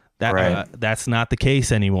there. That's not the case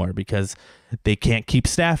anymore, because they can't keep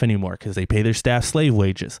staff anymore because they pay their staff slave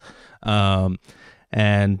wages. And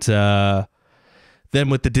then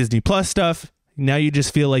with the Disney Plus stuff, now you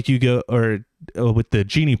just feel like you go, or with the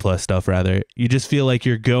Genie Plus stuff rather, you just feel like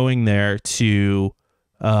you're going there to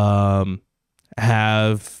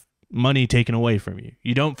have money taken away from you.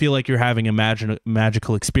 You don't feel like you're having a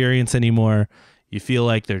magical experience anymore. You feel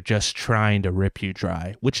like they're just trying to rip you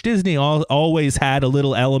dry, which Disney always had a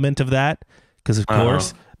little element of that because, of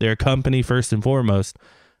course, they're a company first and foremost.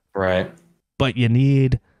 Right. But you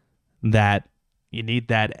need that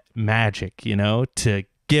magic, to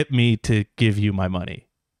get me to give you my money.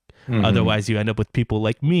 Mm-hmm. Otherwise, you end up with people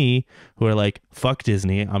like me who are like, fuck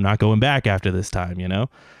Disney. I'm not going back after this time,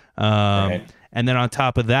 Right. And then on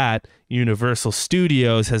top of that, Universal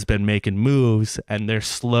Studios has been making moves, and they're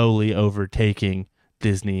slowly overtaking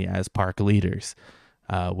Disney as park leaders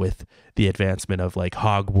with the advancement of like the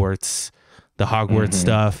Hogwarts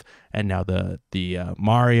stuff, and now the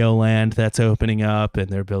Mario Land that's opening up, and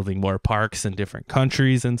they're building more parks in different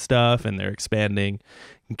countries and stuff, and they're expanding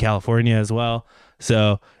in California as well.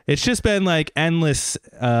 So it's just been like endless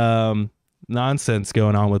nonsense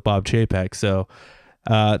going on with Bob Chapek. So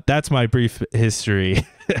that's my brief history.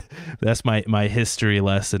 That's my history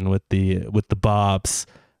lesson with the Bobs.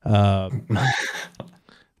 But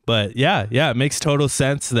yeah, it makes total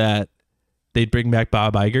sense that they'd bring back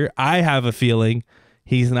Bob Iger. I have a feeling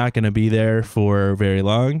he's not going to be there for very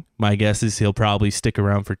long. My guess is he'll probably stick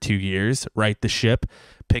around for 2 years, right the ship,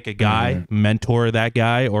 pick a guy, mentor that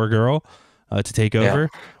guy or girl to take over.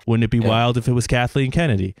 Wouldn't it be wild if it was Kathleen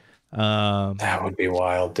Kennedy? That would be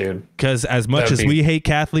wild, dude. Because as much as we hate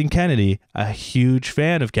Kathleen Kennedy, a huge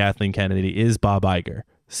fan of Kathleen Kennedy is Bob Iger.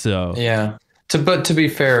 So yeah, but to be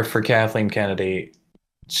fair for Kathleen Kennedy,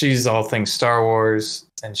 she's all things Star Wars,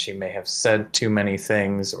 and she may have said too many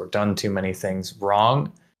things or done too many things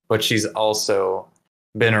wrong, but she's also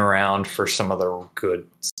been around for some of the good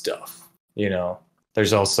stuff.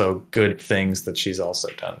 There's also good things that she's also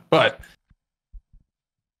done. But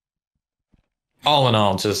all in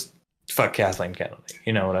all, just fuck Kathleen Kennedy.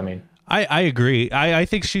 You know what I mean? I agree. I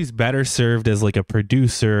think she's better served as like a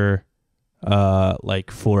producer,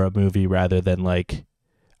 like for a movie rather than like.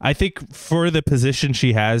 I think for the position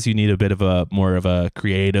she has, you need a bit of more of a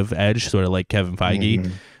creative edge, sort of like Kevin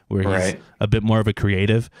Feige, where he's a bit more of a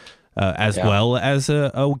creative, as well as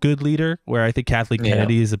a good leader. Where I think Kathleen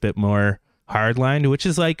Kennedy is a bit more hardlined, which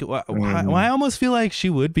is like, I almost feel like she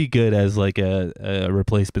would be good as like a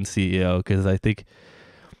replacement CEO, because I think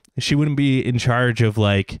she wouldn't be in charge of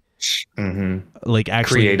like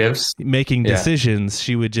actually creatives making decisions.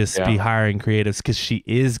 She would just be hiring creatives, because she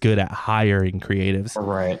is good at hiring creatives.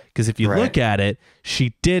 Right. Because if you look at it,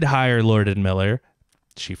 she did hire Lord and Miller.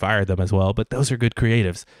 She fired them as well, but those are good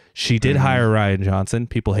creatives. She did hire Ryan Johnson.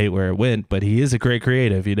 People hate where it went, but he is a great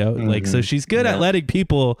creative, like, so she's good at letting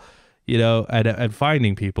people, and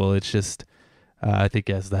finding people. It's just, I think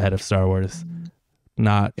as the head of Star Wars,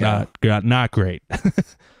 not great.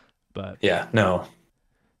 But yeah,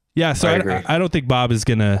 so I don't think Bob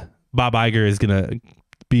Iger is gonna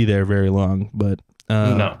be there very long. But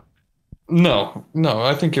no,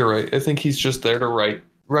 I think you're right. I think he's just there to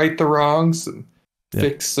right the wrongs and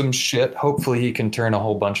fix some shit. Hopefully, he can turn a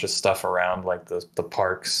whole bunch of stuff around, like the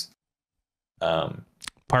parks.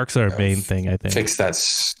 Parks are a main thing, I think. Fix that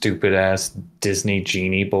stupid ass Disney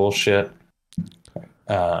genie bullshit.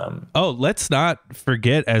 Let's not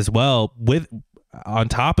forget as well, on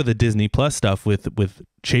top of the Disney Plus stuff with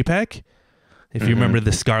Chapek, if you remember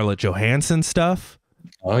the Scarlett Johansson stuff.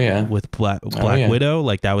 Oh yeah, with Black Widow,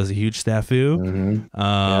 like that was a huge snafu.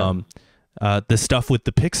 The stuff with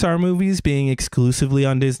the Pixar movies being exclusively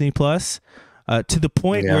on Disney Plus, to the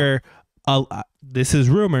point where this is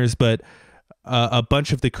rumors, but a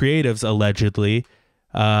bunch of the creatives allegedly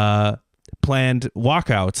planned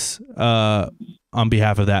walkouts on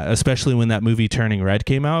behalf of that, especially when that movie Turning Red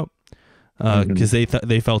came out. Because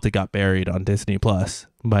they felt it got buried on Disney Plus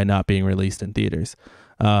by not being released in theaters.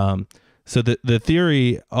 So the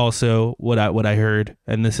theory also, what I heard,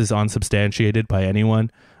 and this is unsubstantiated by anyone,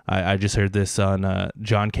 I just heard this on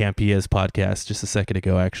John Campia's podcast just a second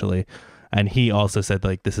ago, actually, and he also said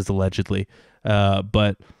like this is allegedly,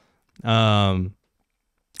 but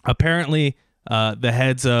apparently the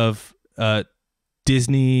heads of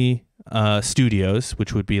Disney Studios,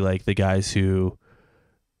 which would be like the guys who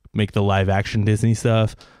make the live action Disney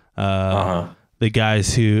stuff. The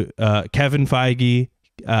guys who, Kevin Feige,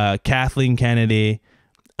 Kathleen Kennedy,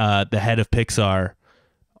 the head of Pixar,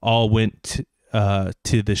 all went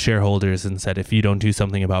to the shareholders and said, if you don't do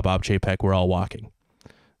something about Bob Chapek, we're all walking.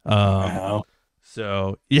 So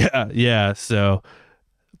yeah. So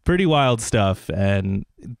pretty wild stuff. And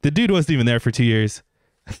the dude wasn't even there for 2 years.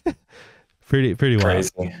 pretty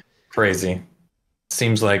wild. Crazy.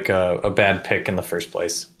 Seems like a bad pick in the first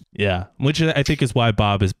place. Yeah, which I think is why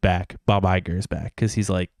Bob is back. Bob Iger is back, because he's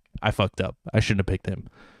like, I fucked up. I shouldn't have picked him.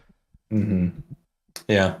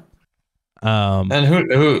 Yeah. And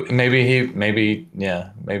who maybe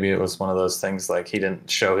it was one of those things like he didn't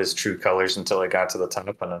show his true colors until he got to the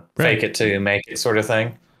top and fake it till you make it sort of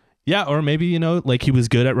thing. Yeah, or maybe, like he was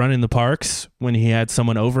good at running the parks when he had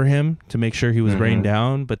someone over him to make sure he was rained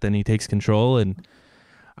down, but then he takes control. And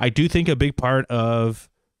I do think a big part of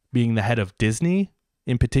being the head of Disney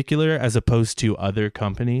in particular, as opposed to other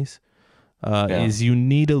companies, is you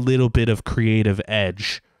need a little bit of creative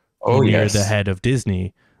edge when you're the head of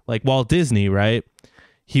Disney. Like Walt Disney, right?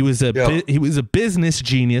 He was he was a business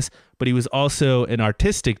genius, but he was also an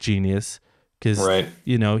artistic genius. Because,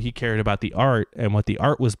 he cared about the art and what the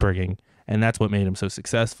art was bringing. And that's what made him so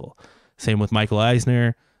successful. Same with Michael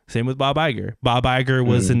Eisner. Same with Bob Iger. Bob Iger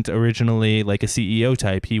wasn't originally like a CEO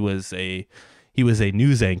type. He was a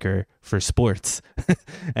news anchor for sports.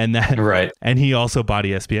 And he also bought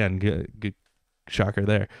ESPN. Good shocker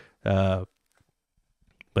there. But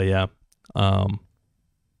yeah.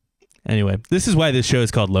 Anyway, this is why this show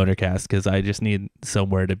is called Lonercast, because I just need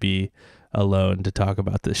somewhere to be alone to talk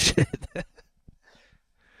about this shit.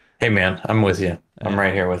 Hey man, I'm with you. I'm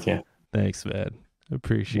right here with you. Thanks, man.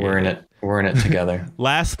 Appreciate it. We're in it together.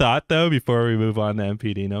 Last thought though, before we move on to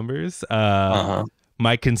MPD numbers.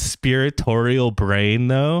 My conspiratorial brain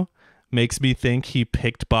though makes me think he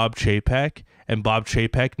picked Bob Chapek, and Bob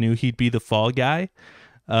Chapek knew he'd be the fall guy.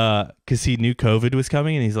 Because he knew COVID was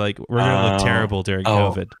coming, and he's like, we're gonna look terrible during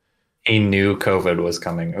COVID. He knew COVID was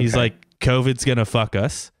coming. Okay. He's like, COVID's gonna fuck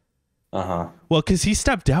us. Well, because he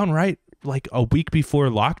stepped down right like a week before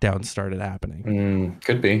lockdown started happening.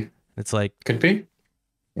 Could be. It's like could be.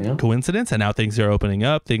 Yeah. Coincidence, and now things are opening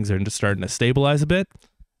up. Things are just starting to stabilize a bit,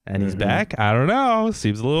 and he's back. I don't know.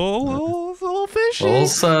 Seems a little fishy. Little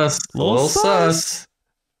sus.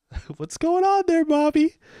 What's going on there,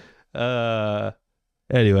 Bobby?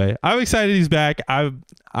 Anyway, I'm excited he's back. I'm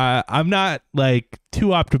not like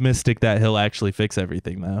too optimistic that he'll actually fix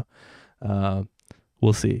everything though.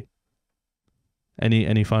 We'll see.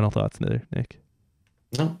 Any final thoughts there, Nick?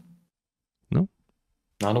 No.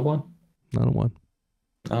 Not a one.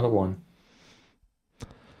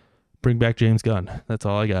 Bring back James Gunn. That's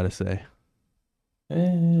all I gotta say.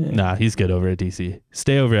 Nah, he's good over at DC.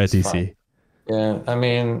 Stay over at DC. Fine. Yeah, I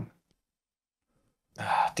mean,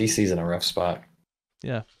 DC's in a rough spot.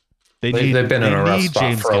 Yeah. They've been in a rough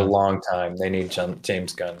spot for a long time. They need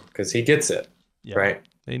James Gunn because he gets it, right?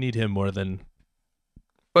 They need him more than...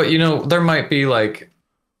 But, there might be, like,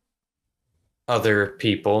 other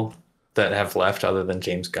people that have left other than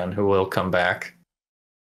James Gunn who will come back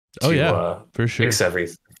to, for sure. Fix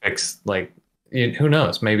everything. Who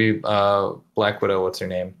knows? Maybe Black Widow, what's her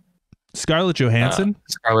name? Scarlett Johansson?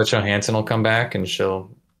 Scarlett Johansson will come back and she'll...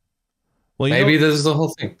 Well, maybe this is the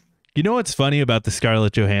whole thing. You know what's funny about the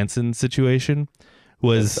Scarlett Johansson situation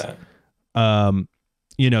was,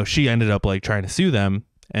 she ended up like trying to sue them,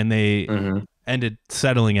 and they ended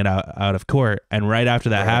settling it out of court. And right after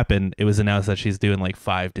that happened, it was announced that she's doing like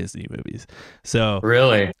 5 Disney movies. So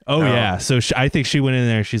really, yeah. So I think she went in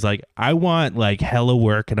there. She's like, I want like hella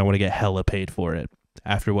work, and I want to get hella paid for it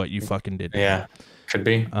after what you fucking did. Yeah, could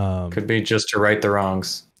be just to right the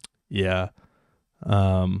wrongs. Yeah.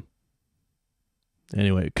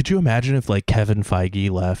 Anyway, could you imagine if like Kevin Feige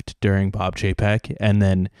left during Bob Chapek and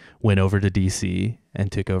then went over to DC and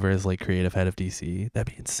took over as like creative head of DC?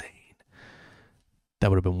 That'd be insane. That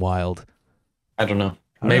would have been wild. I don't know.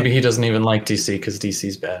 Maybe he doesn't even like DC because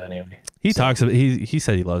DC's bad anyway. He talks about he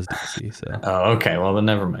said he loves DC. So. Oh, okay. Well, then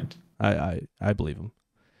never mind. I believe him.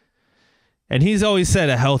 And he's always said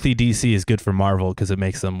a healthy DC is good for Marvel because it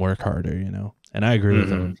makes them work harder, And I agree with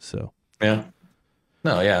him. So yeah.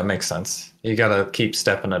 No, yeah, it makes sense. You got to keep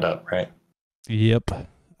stepping it up, right? Yep.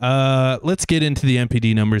 Let's get into the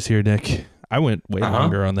MPD numbers here, Nick. I went way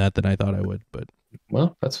longer on that than I thought I would, but...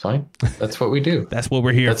 Well, that's fine. That's what we do. That's what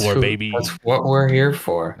we're here for, baby. That's what we're here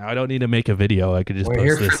for. Now, I don't need to make a video. I could just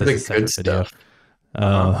post this as a separate video.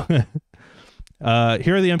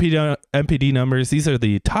 Here are the MPD numbers. These are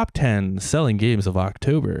the top 10 selling games of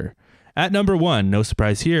October. At number 1, no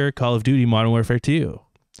surprise here, Call of Duty Modern Warfare 2.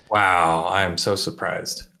 Wow, I am so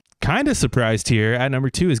surprised. Kind of surprised here. At number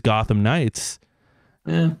 2 is Gotham Knights.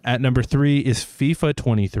 Yeah. At number 3 is FIFA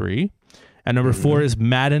 23. At number 4 is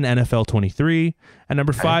Madden NFL 23. At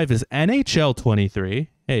number 5 is NHL 23.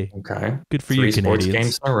 Hey, good for you, Canadians. 3 sports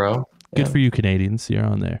games in a row. Good for you, Canadians. You're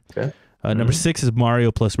on there. Okay. Number 6 is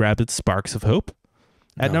Mario plus Rabbids Sparks of Hope.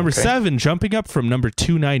 At number 7, jumping up from number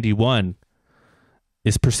 291,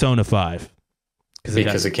 is Persona 5.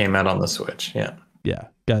 Because it came out on the Switch, yeah. Yeah,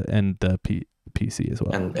 and the PC as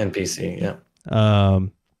well. And PC, yeah.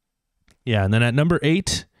 Yeah, and then at number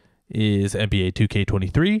 8 is NBA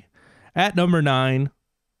 2K23. At number 9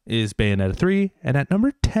 is Bayonetta 3, and at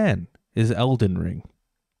number 10 is Elden Ring.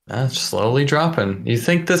 Slowly dropping. You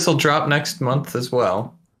think this will drop next month as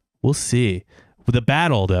well? We'll see. With the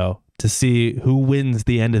battle, though, to see who wins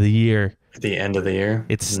the end of the year. The end of the year.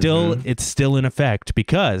 It's still in effect,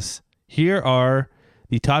 because here are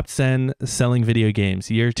the top 10 selling video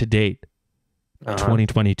games year to date,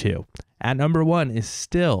 2022. At number 1 is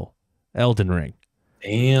still Elden Ring.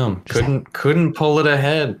 Damn, couldn't pull it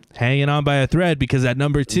ahead. Hanging on by a thread, because at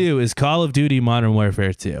number 2 is Call of Duty Modern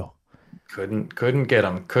Warfare 2. Couldn't get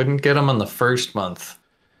them. Couldn't get them on the first month.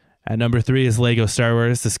 At number 3 is Lego Star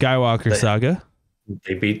Wars: The Skywalker Saga.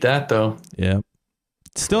 They beat that though. Yeah.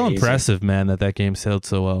 Still crazy. Impressive, man, that game sold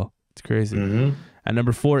so well. It's crazy. At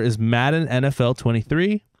number 4 is Madden NFL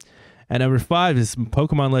 23. At number 5 is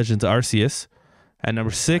Pokemon Legends Arceus. At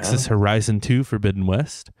number 6 is Horizon 2 Forbidden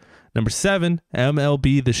West. Number 7,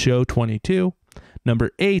 MLB The Show 22.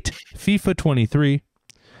 Number 8, FIFA 23.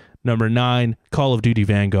 Number 9, Call of Duty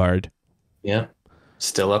Vanguard. Yeah.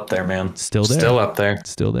 Still up there, man. Still there. Still up there.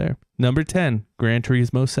 Still there. Number 10, Gran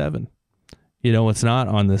Turismo 7. You know what's not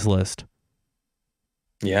on this list?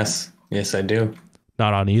 Yes. Yes, I do.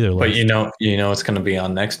 Not on either list. But you know it's going to be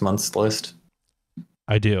on next month's list.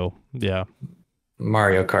 I do. Yeah.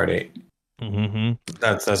 Mario Kart 8. Mm-hmm.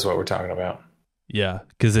 That's what we're talking about. Yeah,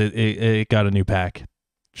 because it got a new pack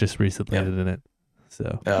just recently, didn't it?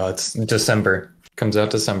 So. Oh, it's December. Comes out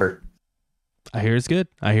December. I hear it's good.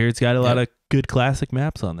 I hear it's got a lot of good classic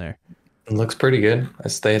maps on there. It looks pretty good.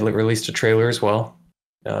 They released a trailer as well.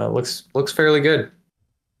 Looks fairly good.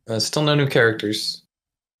 Still no new characters.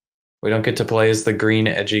 We don't get to play as the green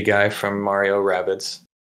edgy guy from Mario Rabbids.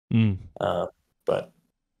 But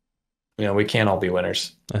we can't all be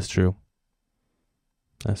winners. That's true.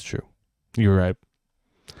 You're right.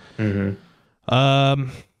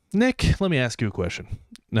 Nick, let me ask you a question.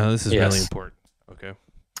 Now, this is really important. Okay.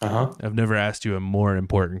 I've never asked you a more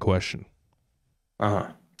important question.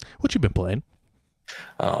 What you been playing?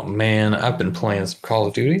 Oh man, I've been playing some Call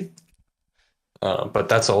of Duty. But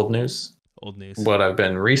that's old news. Old news. What I've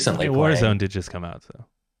been recently playing. Warzone did just come out, so.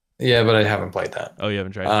 Yeah, but I haven't played that. Oh, you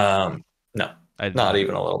haven't tried it? No. Not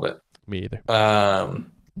even a little bit. Me either.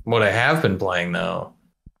 What I have been playing though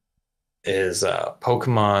is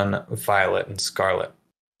Pokemon Violet and Scarlet.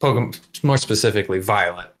 More specifically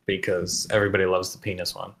Violet, because everybody loves the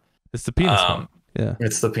penis one. It's the penis one. Yeah.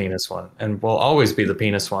 It's the penis one, and will always be the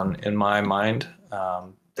penis one in my mind.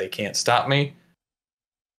 They can't stop me.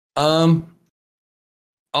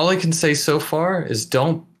 All I can say so far is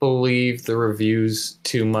don't believe the reviews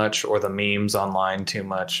too much or the memes online too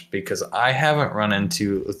much, because I haven't run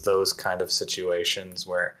into those kind of situations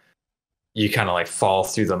where you kind of like fall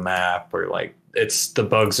through the map, or like the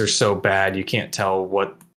bugs are so bad you can't tell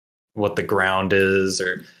what the ground is,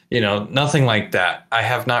 or nothing like that. I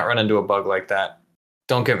have not run into a bug like that.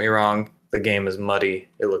 Don't get me wrong, the game is muddy.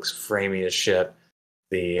 It looks framey as shit.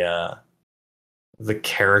 The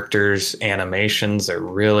characters' animations are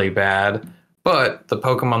really bad, but the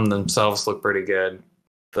Pokemon themselves look pretty good.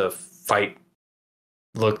 The fighting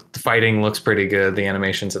looks pretty good. The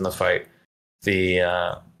animations in the fight, the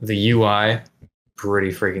UI,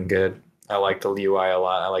 pretty freaking good. I like the UI a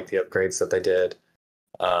lot. I like the upgrades that they did.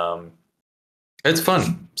 It's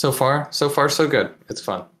fun so far. So far, so good. It's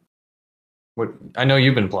fun. I know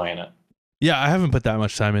you've been playing it. Yeah, I haven't put that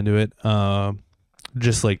much time into it.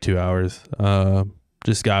 Just like 2 hours.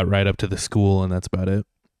 Just got right up to the school, and that's about it.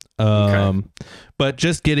 Okay. But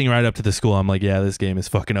just getting right up to the school, I'm like, yeah, this game is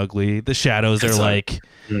fucking ugly. The shadows are like,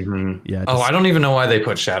 yeah. I don't even know why they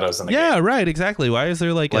put shadows in the game. Yeah, right, exactly. Why is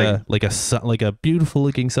there like a beautiful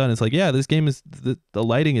looking sun? It's like, yeah, this game is the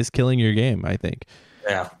lighting is killing your game, I think.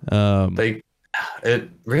 Yeah. It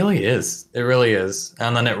really is. It really is.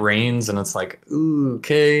 And then it rains, and it's like, ooh,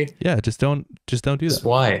 okay. Yeah, just don't do that.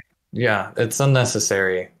 Why? Yeah, it's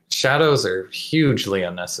unnecessary. Shadows are hugely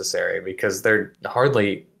unnecessary because they're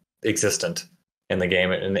hardly existent in the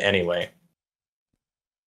game in any way.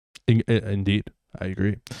 Indeed, I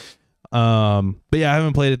agree. But yeah, I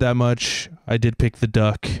haven't played it that much. I did pick the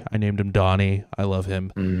duck. I named him Donnie. I love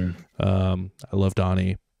him. I love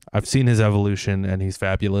Donnie. I've seen his evolution, and he's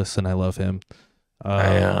fabulous, and I love him.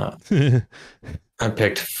 I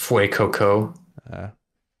picked Fuecoco.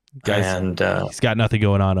 Guys, and he's got nothing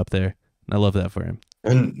going on up there. I love that for him.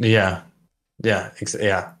 And yeah. He's a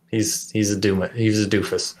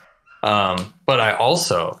doofus. But I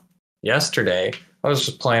also yesterday I was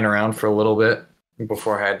just playing around for a little bit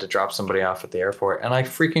before I had to drop somebody off at the airport, and I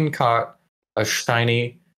freaking caught a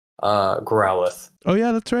shiny Growlithe. Oh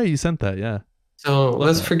yeah, that's right. You sent that. Yeah. So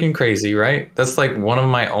that's freaking crazy, right? That's like one of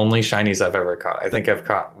my only shinies I've ever caught. I think I've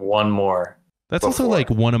caught one more That's also like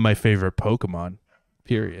one of my favorite Pokemon.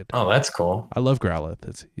 Period. Oh, that's cool. I love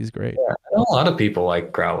Growlithe. He's great. Yeah, I know a lot of people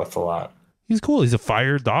like Growlithe a lot. He's cool. He's a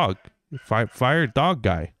fire dog. Fire dog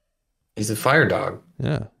guy. He's a fire dog.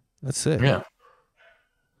 Yeah, that's it. Yeah.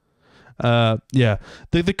 Yeah.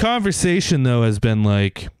 The conversation though has been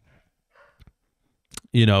like,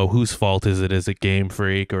 whose fault is it? Is it Game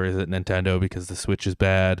Freak or is it Nintendo because the Switch is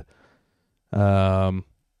bad? I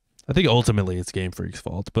think ultimately it's Game Freak's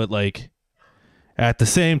fault, but like at the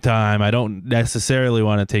same time, I don't necessarily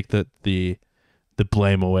want to take the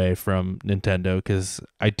blame away from Nintendo, because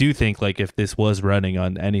I do think like if this was running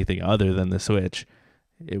on anything other than the Switch,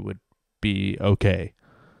 it would be okay.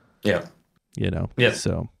 Yeah. Yeah.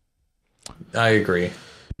 So I agree.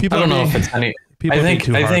 I don't know if it's any. People I think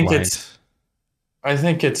it's. I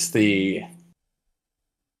think it's the.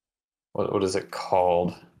 What is it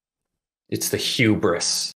called? It's the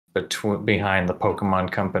hubris behind the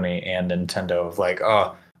Pokemon company and Nintendo of like,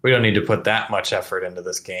 oh, we don't need to put that much effort into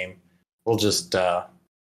this game. We'll just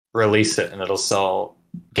release it and it'll sell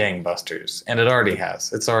gangbusters. And it already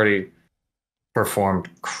has. It's already performed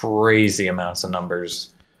crazy amounts of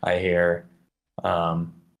numbers, I hear.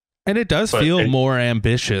 And it does feel more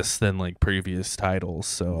ambitious than like previous titles.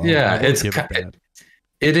 So yeah,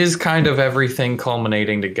 it is kind of everything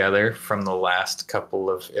culminating together from the last couple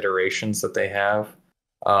of iterations that they have.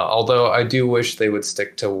 Although I do wish they would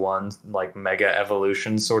stick to one like Mega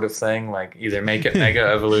Evolution sort of thing, like either make it Mega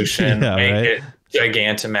Evolution, make it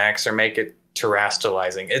Gigantamax, or make it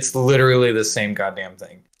Terastallizing. It's literally the same goddamn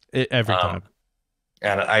thing every time,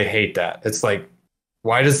 and I hate that. It's like,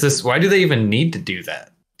 why do they even need to do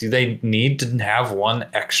that? Do they need to have one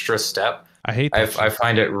extra step? I hate that. I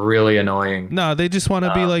find it really annoying. No, they just want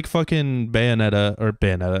to be like fucking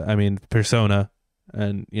Persona.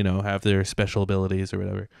 And have their special abilities or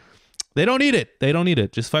whatever. They don't need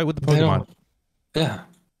it. Just fight with the Pokemon. Yeah,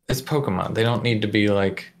 it's Pokemon. They don't need to be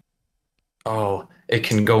like, oh, it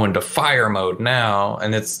can go into fire mode now,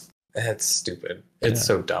 and it's stupid. It's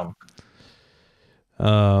so dumb.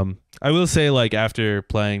 I will say, like, after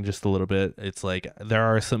playing just a little bit, it's like there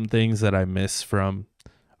are some things that I miss from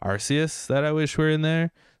Arceus that I wish were in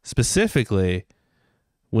there. Specifically,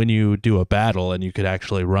 when you do a battle and you could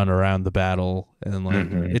actually run around the battle, and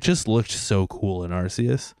like it just looked so cool in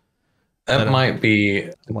Arceus. That might be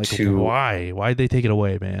like, why'd they take it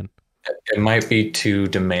away, man? It might be too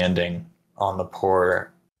demanding on the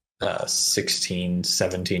poor 16,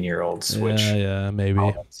 17-year-old Switch. Yeah, maybe.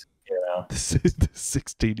 The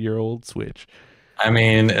 16-year-old Switch. I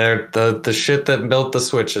mean, the shit that built the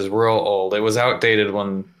Switch is real old. It was outdated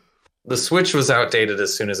when the Switch was outdated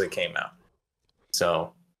as soon as it came out.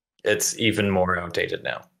 So it's even more outdated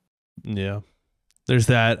now. Yeah, there's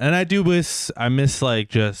that. And I miss like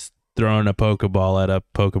just throwing a Pokeball at a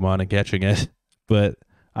Pokemon and catching it. But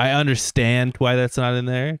I understand why that's not in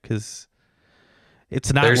there, because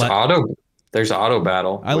it's not. There's auto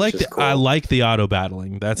battle. I like the auto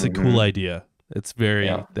battling. That's a cool idea. That's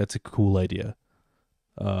a cool idea.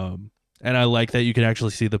 And I like that you can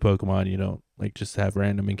actually see the Pokemon. You don't like just have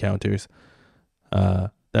random encounters.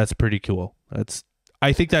 That's pretty cool.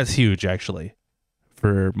 I think that's huge, actually,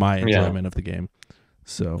 for my enjoyment of the game.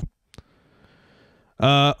 So,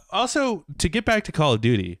 also to get back to Call of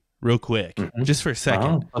Duty real quick, just for a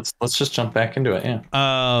second. Let's just jump back into it. Yeah.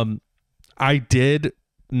 I did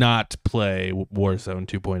not play Warzone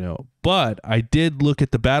 2.0, but I did look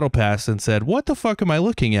at the Battle Pass and said, "What the fuck am I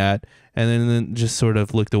looking at?" And then just sort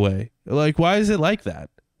of looked away. Like, why is it like that?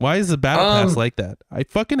 Why is the Battle Pass like that? I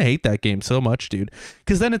fucking hate that game so much, dude.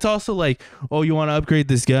 Because then it's also like, oh, you want to upgrade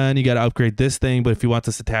this gun, you got to upgrade this thing, but if you want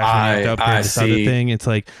this attachment, you have to upgrade this other thing. It's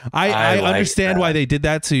like, I understand why they did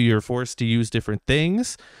that, so you're forced to use different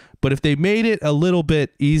things. But if they made it a little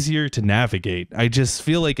bit easier to navigate, I just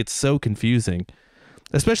feel like it's so confusing.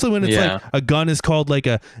 Especially when it's like a gun is called like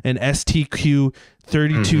an STQ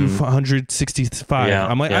 3265.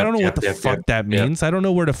 I'm like, I don't know what the fuck that means. I don't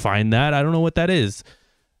know where to find that. I don't know what that is.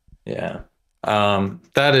 Yeah.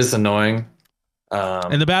 That is annoying.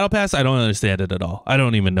 And the Battle Pass, I don't understand it at all. I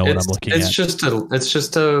don't even know what I'm looking at.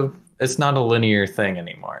 It's not a linear thing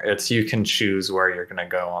anymore. You can choose where you're going to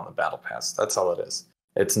go on the Battle Pass. That's all it is.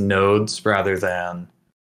 It's nodes rather than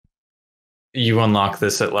you unlock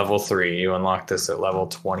this at level 3, you unlock this at level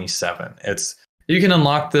 27. You can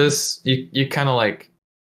unlock this. You kind of like,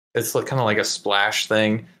 it's kind of like a splash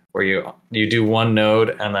thing where you do one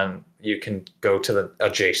node and then you can go to the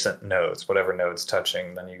adjacent nodes, whatever node's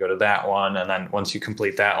touching. Then you go to that one, and then once you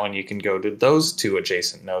complete that one, you can go to those 2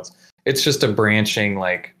 adjacent nodes. It's just a branching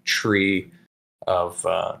like tree of.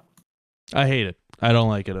 I hate it. I don't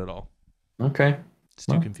like it at all. Okay, it's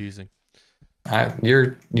too confusing.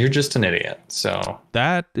 You're just an idiot. So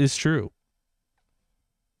That is true.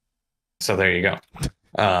 so there you go.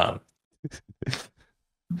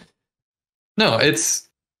 No,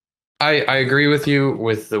 I agree with you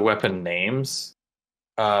with the weapon names.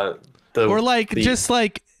 Or like just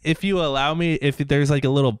like if you allow me, if there's like a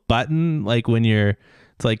little button, like when it's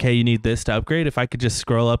like, hey, you need this to upgrade. If I could just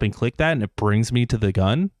scroll up and click that, and it brings me to the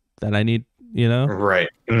gun that I need, Right.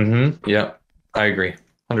 Mm-hmm. Yep. I agree.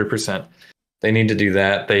 100%. They need to do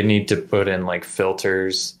that. They need to put in like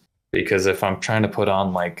filters, because if I'm trying to put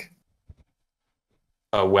on like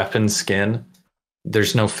a weapon skin,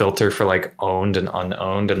 there's no filter for like owned and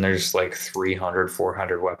unowned, and there's like 300,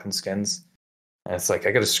 400 weapon skins. And it's like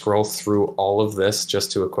I got to scroll through all of this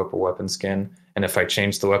just to equip a weapon skin. And if I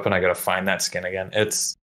change the weapon, I got to find that skin again.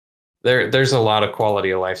 There's a lot of quality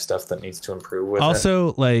of life stuff that needs to improve with it.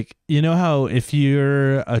 Also, like, you know how if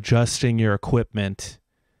you're adjusting your equipment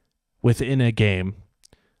within a game,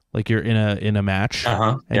 like you're in a match,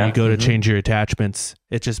 and you go to change your attachments,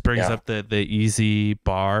 it just brings up the easy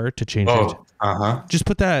bar to change just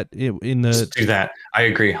put that in the just do that. I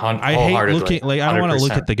agree. I hate looking, like, I don't want to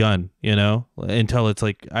look at the gun, until it's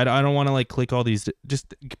like I don't want to like click all these.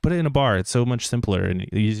 Just put it in a bar. It's so much simpler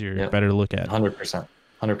and easier, better to look at. 100%.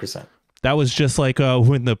 That was just like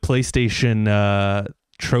when the PlayStation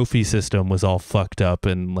trophy system was all fucked up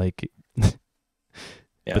and like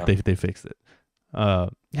but they fixed it.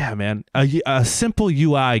 Yeah, man. A simple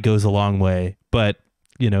UI goes a long way, but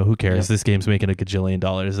who cares? Yep. This game's making $1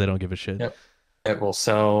 gajillion. They don't give a shit. Yep. It will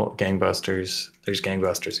sell gangbusters. There's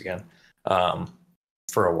gangbusters again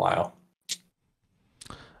for a while.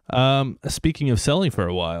 Speaking of selling for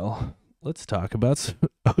a while, let's talk about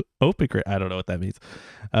OpenCritic. I don't know what that means.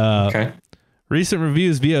 Okay. Recent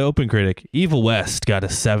reviews via OpenCritic. Evil West got a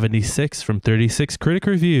 76 from 36 critic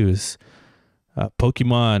reviews.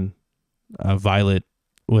 Pokemon Violet,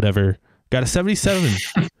 whatever, got a 77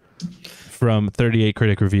 from 38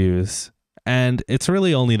 critic reviews. And it's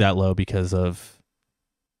really only that low because of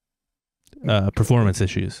performance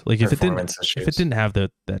issues. Like if it didn't have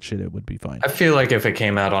that shit, it would be fine. I feel like if it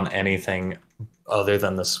came out on anything other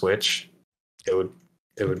than the Switch, it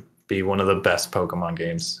would be one of the best Pokemon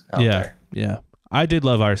games out there. Yeah. I did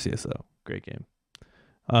love Arceus though. Great game.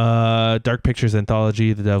 Dark Pictures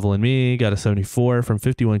Anthology, The Devil in Me, got a 74 from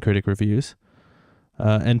 51 critic reviews.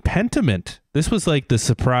 And Pentiment, this was like the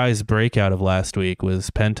surprise breakout of last week, was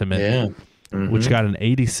Pentiment, which got an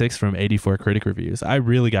 86 from 84 critic reviews. I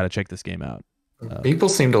really got to check this game out. People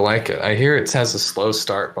seem to like it. I hear it has a slow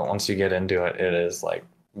start, but once you get into it, it is like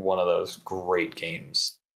one of those great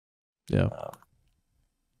games. Yeah.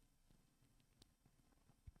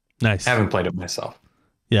 Nice. I haven't played it myself.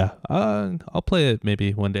 Yeah, I'll play it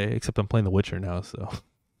maybe one day, except I'm playing The Witcher now, so.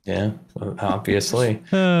 Yeah, obviously. It's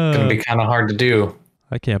going to be kind of hard to do.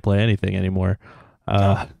 I can't play anything anymore.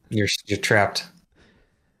 You're trapped.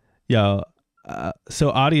 Yeah.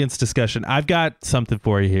 So audience discussion. I've got something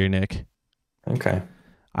for you here, Nick. Okay.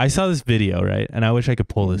 I saw this video, right? And I wish I could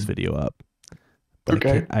pull this video up. But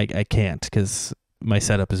okay. I can't because my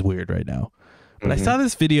setup is weird right now. But I saw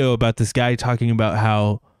this video about this guy talking about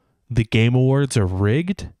how the Game Awards are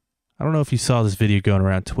rigged. I don't know if you saw this video going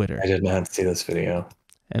around Twitter. I did not see this video.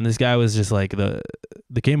 And this guy was just like, the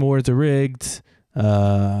Game Awards are rigged.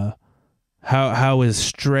 How is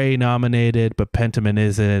Stray nominated but Pentiment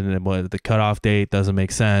isn't, and what the cutoff date doesn't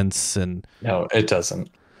make sense, and no, it doesn't.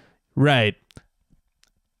 Right.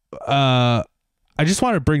 I just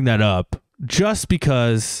want to bring that up just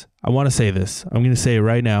because I want to say this. I'm going to say it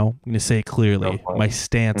right now. I'm going to say it clearly. My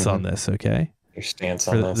stance on this, okay? Your stance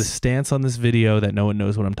on this. The stance on this video that no one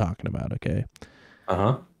knows what I'm talking about, okay?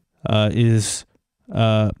 Is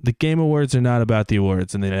the Game Awards are not about the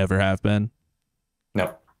awards, and they never have been.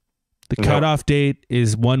 No. The cutoff date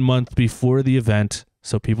is 1 month before the event,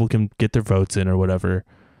 so people can get their votes in or whatever.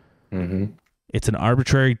 It's an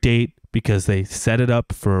arbitrary date because they set it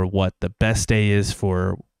up for what the best day is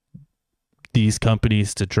for these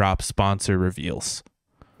companies to drop sponsor reveals.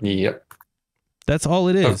 Yep. That's all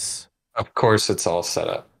it is. Of course, it's all set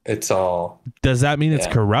up. It's all. Does that mean it's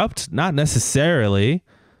corrupt? Not necessarily.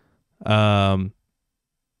 I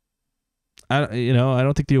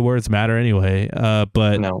don't think the awards matter anyway.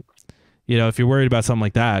 But no. If you're worried about something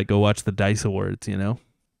like that, go watch the DICE Awards.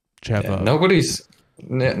 Nobody's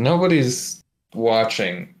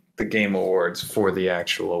watching the Game Awards for the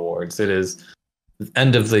actual awards. It is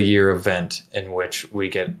end of the year event in which we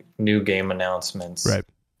get new game announcements, right?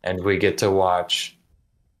 And we get to watch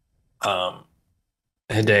Hideo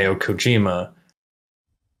Kojima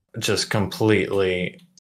just completely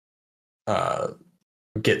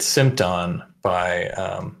get simped on by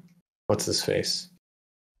what's his face?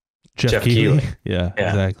 Jeff Keighley. Yeah,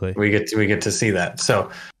 exactly. We get to see that.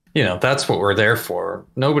 So, that's what we're there for.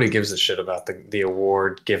 Nobody gives a shit about the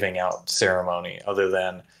award giving out ceremony other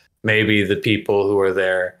than maybe the people who are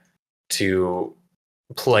there to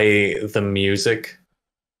play the music.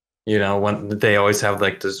 When they always have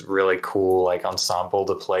like this really cool like ensemble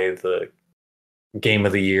to play the Game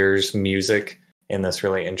of the Year's music in this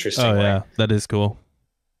really interesting way. Yeah, that is cool.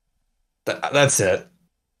 That's it.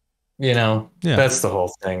 That's the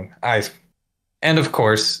whole thing. And of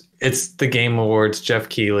course, it's the Game Awards. Jeff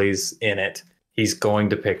Keighley's in it. He's going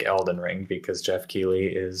to pick Elden Ring because Jeff Keighley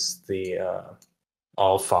is the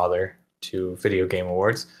all-father to video game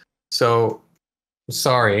awards. So,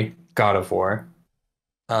 sorry, God of War.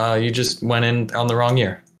 You just went in on the wrong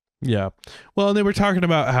year. Yeah. Well, and they were talking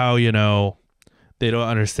about how, they don't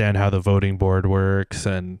understand how the voting board works.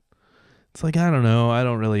 And it's like, I don't know. I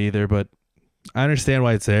don't really either, but I understand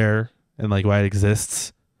why it's there and like why it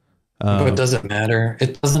exists. But it doesn't matter.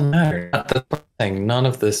 It doesn't matter. That's the thing. None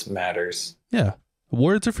of this matters. Yeah.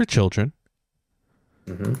 Awards are for children.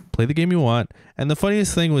 Mm-hmm. Play the game you want. And the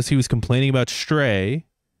funniest thing was he was complaining about Stray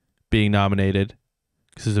being nominated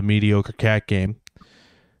because it's a mediocre cat game.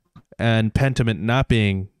 And Pentiment not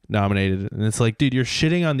being nominated. And it's like, dude, you're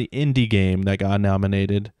shitting on the indie game that got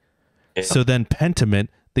nominated. Yeah. So then Pentiment,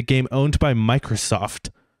 the game owned by Microsoft,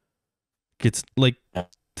 gets like,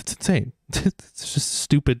 it's insane. It's just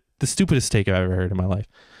stupid. The stupidest take I've ever heard in my life.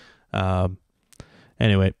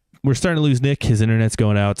 Anyway, we're starting to lose Nick. His internet's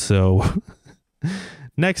going out. So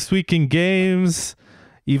next week in games,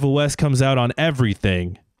 Evil West comes out on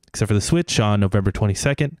everything except for the Switch on November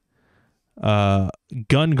 22nd.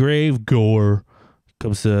 Gungrave Gore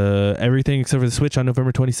comes to everything except for the Switch on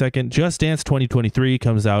November 22nd. Just Dance 2023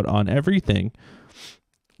 comes out on everything.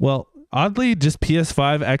 Well, oddly, just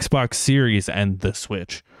PS5, Xbox Series, and the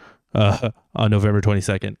Switch on November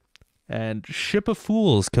 22nd. And Ship of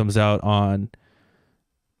Fools comes out on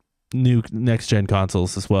new next-gen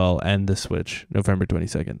consoles as well, and the Switch, November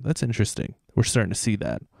 22nd. That's interesting. We're starting to see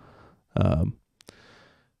that.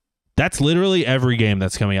 That's literally every game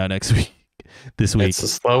that's coming out next week. This week. It's a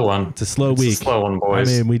slow one. It's a slow week. A slow one,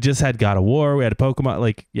 boys. I mean, we just had God of War. We had a Pokemon.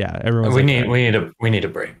 Like, yeah, everyone's. We need a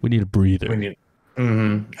break. We need a breather.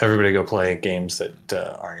 Everybody go play games that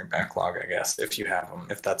are in your backlog, I guess, if you have them,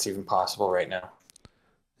 if that's even possible right now.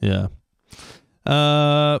 Yeah.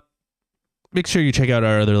 Make sure you check out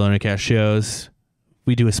our other LonerCast shows.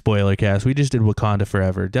 We do a spoiler cast. We just did Wakanda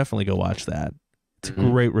Forever. Definitely go watch that. It's a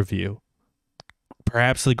great review.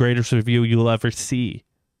 Perhaps the greatest review you'll ever see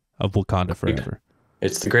of Wakanda Forever.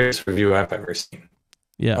 It's the greatest review I've ever seen.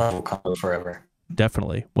 Yeah. Of Wakanda Forever.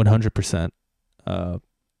 Definitely. 100%.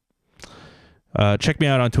 Check me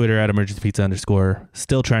out on Twitter at emergencypizza_.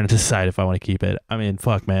 Still trying to decide if I want to keep it. I mean,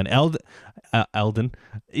 fuck, man. Elon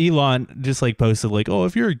just like posted like, oh,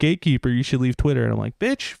 if you're a gatekeeper, you should leave Twitter. And I'm like,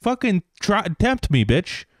 bitch, fucking tempt me,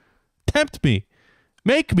 bitch. Tempt me.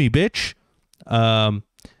 Make me, bitch.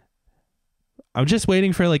 I'm just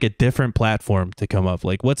waiting for like a different platform to come up.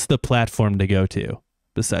 Like, what's the platform to go to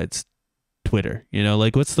besides Twitter?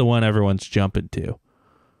 Like what's the one everyone's jumping to?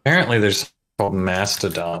 Apparently there's called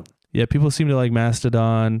Mastodon. Yeah, people seem to like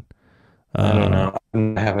Mastodon. I don't know.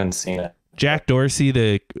 I haven't seen it. Jack Dorsey,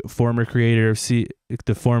 the former creator of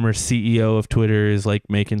the former CEO of Twitter, is like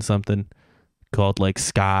making something called like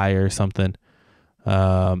Sky or something.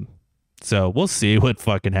 So we'll see what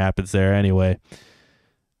fucking happens there. Anyway,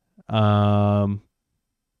 check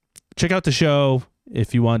out the show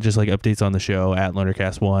if you want just like updates on the show at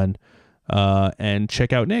LonerCast1, and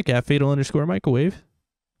check out Nick at Fatal_Microwave.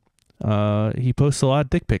 He posts a lot of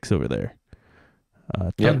dick pics over there.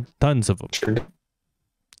 Tons of them. Sure.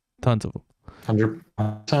 Tons of them.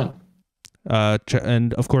 100%.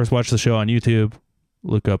 And of course, watch the show on YouTube.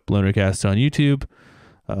 Look up LonerCast on YouTube.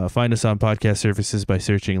 Find us on podcast services by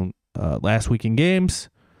searching Last Week in Games.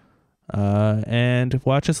 And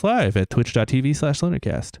watch us live at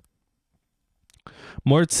twitch.tv/LonerCast.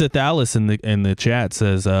 Mort Sithalis in the chat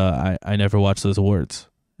says, I never watch those awards.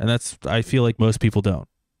 And I feel like most people don't.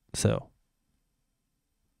 So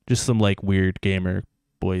just some like weird gamer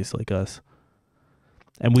boys like us.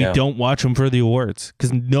 And we don't watch them for the awards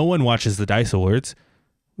because no one watches the DICE Awards.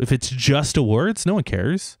 If it's just awards, no one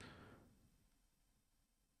cares.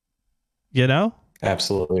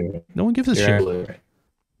 Absolutely. No one gives a shit. Absolutely right.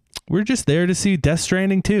 We're just there to see Death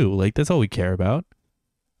Stranding 2. Like, that's all we care about.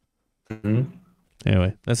 Mm-hmm.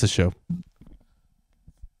 Anyway, that's the show.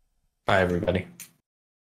 Bye, everybody.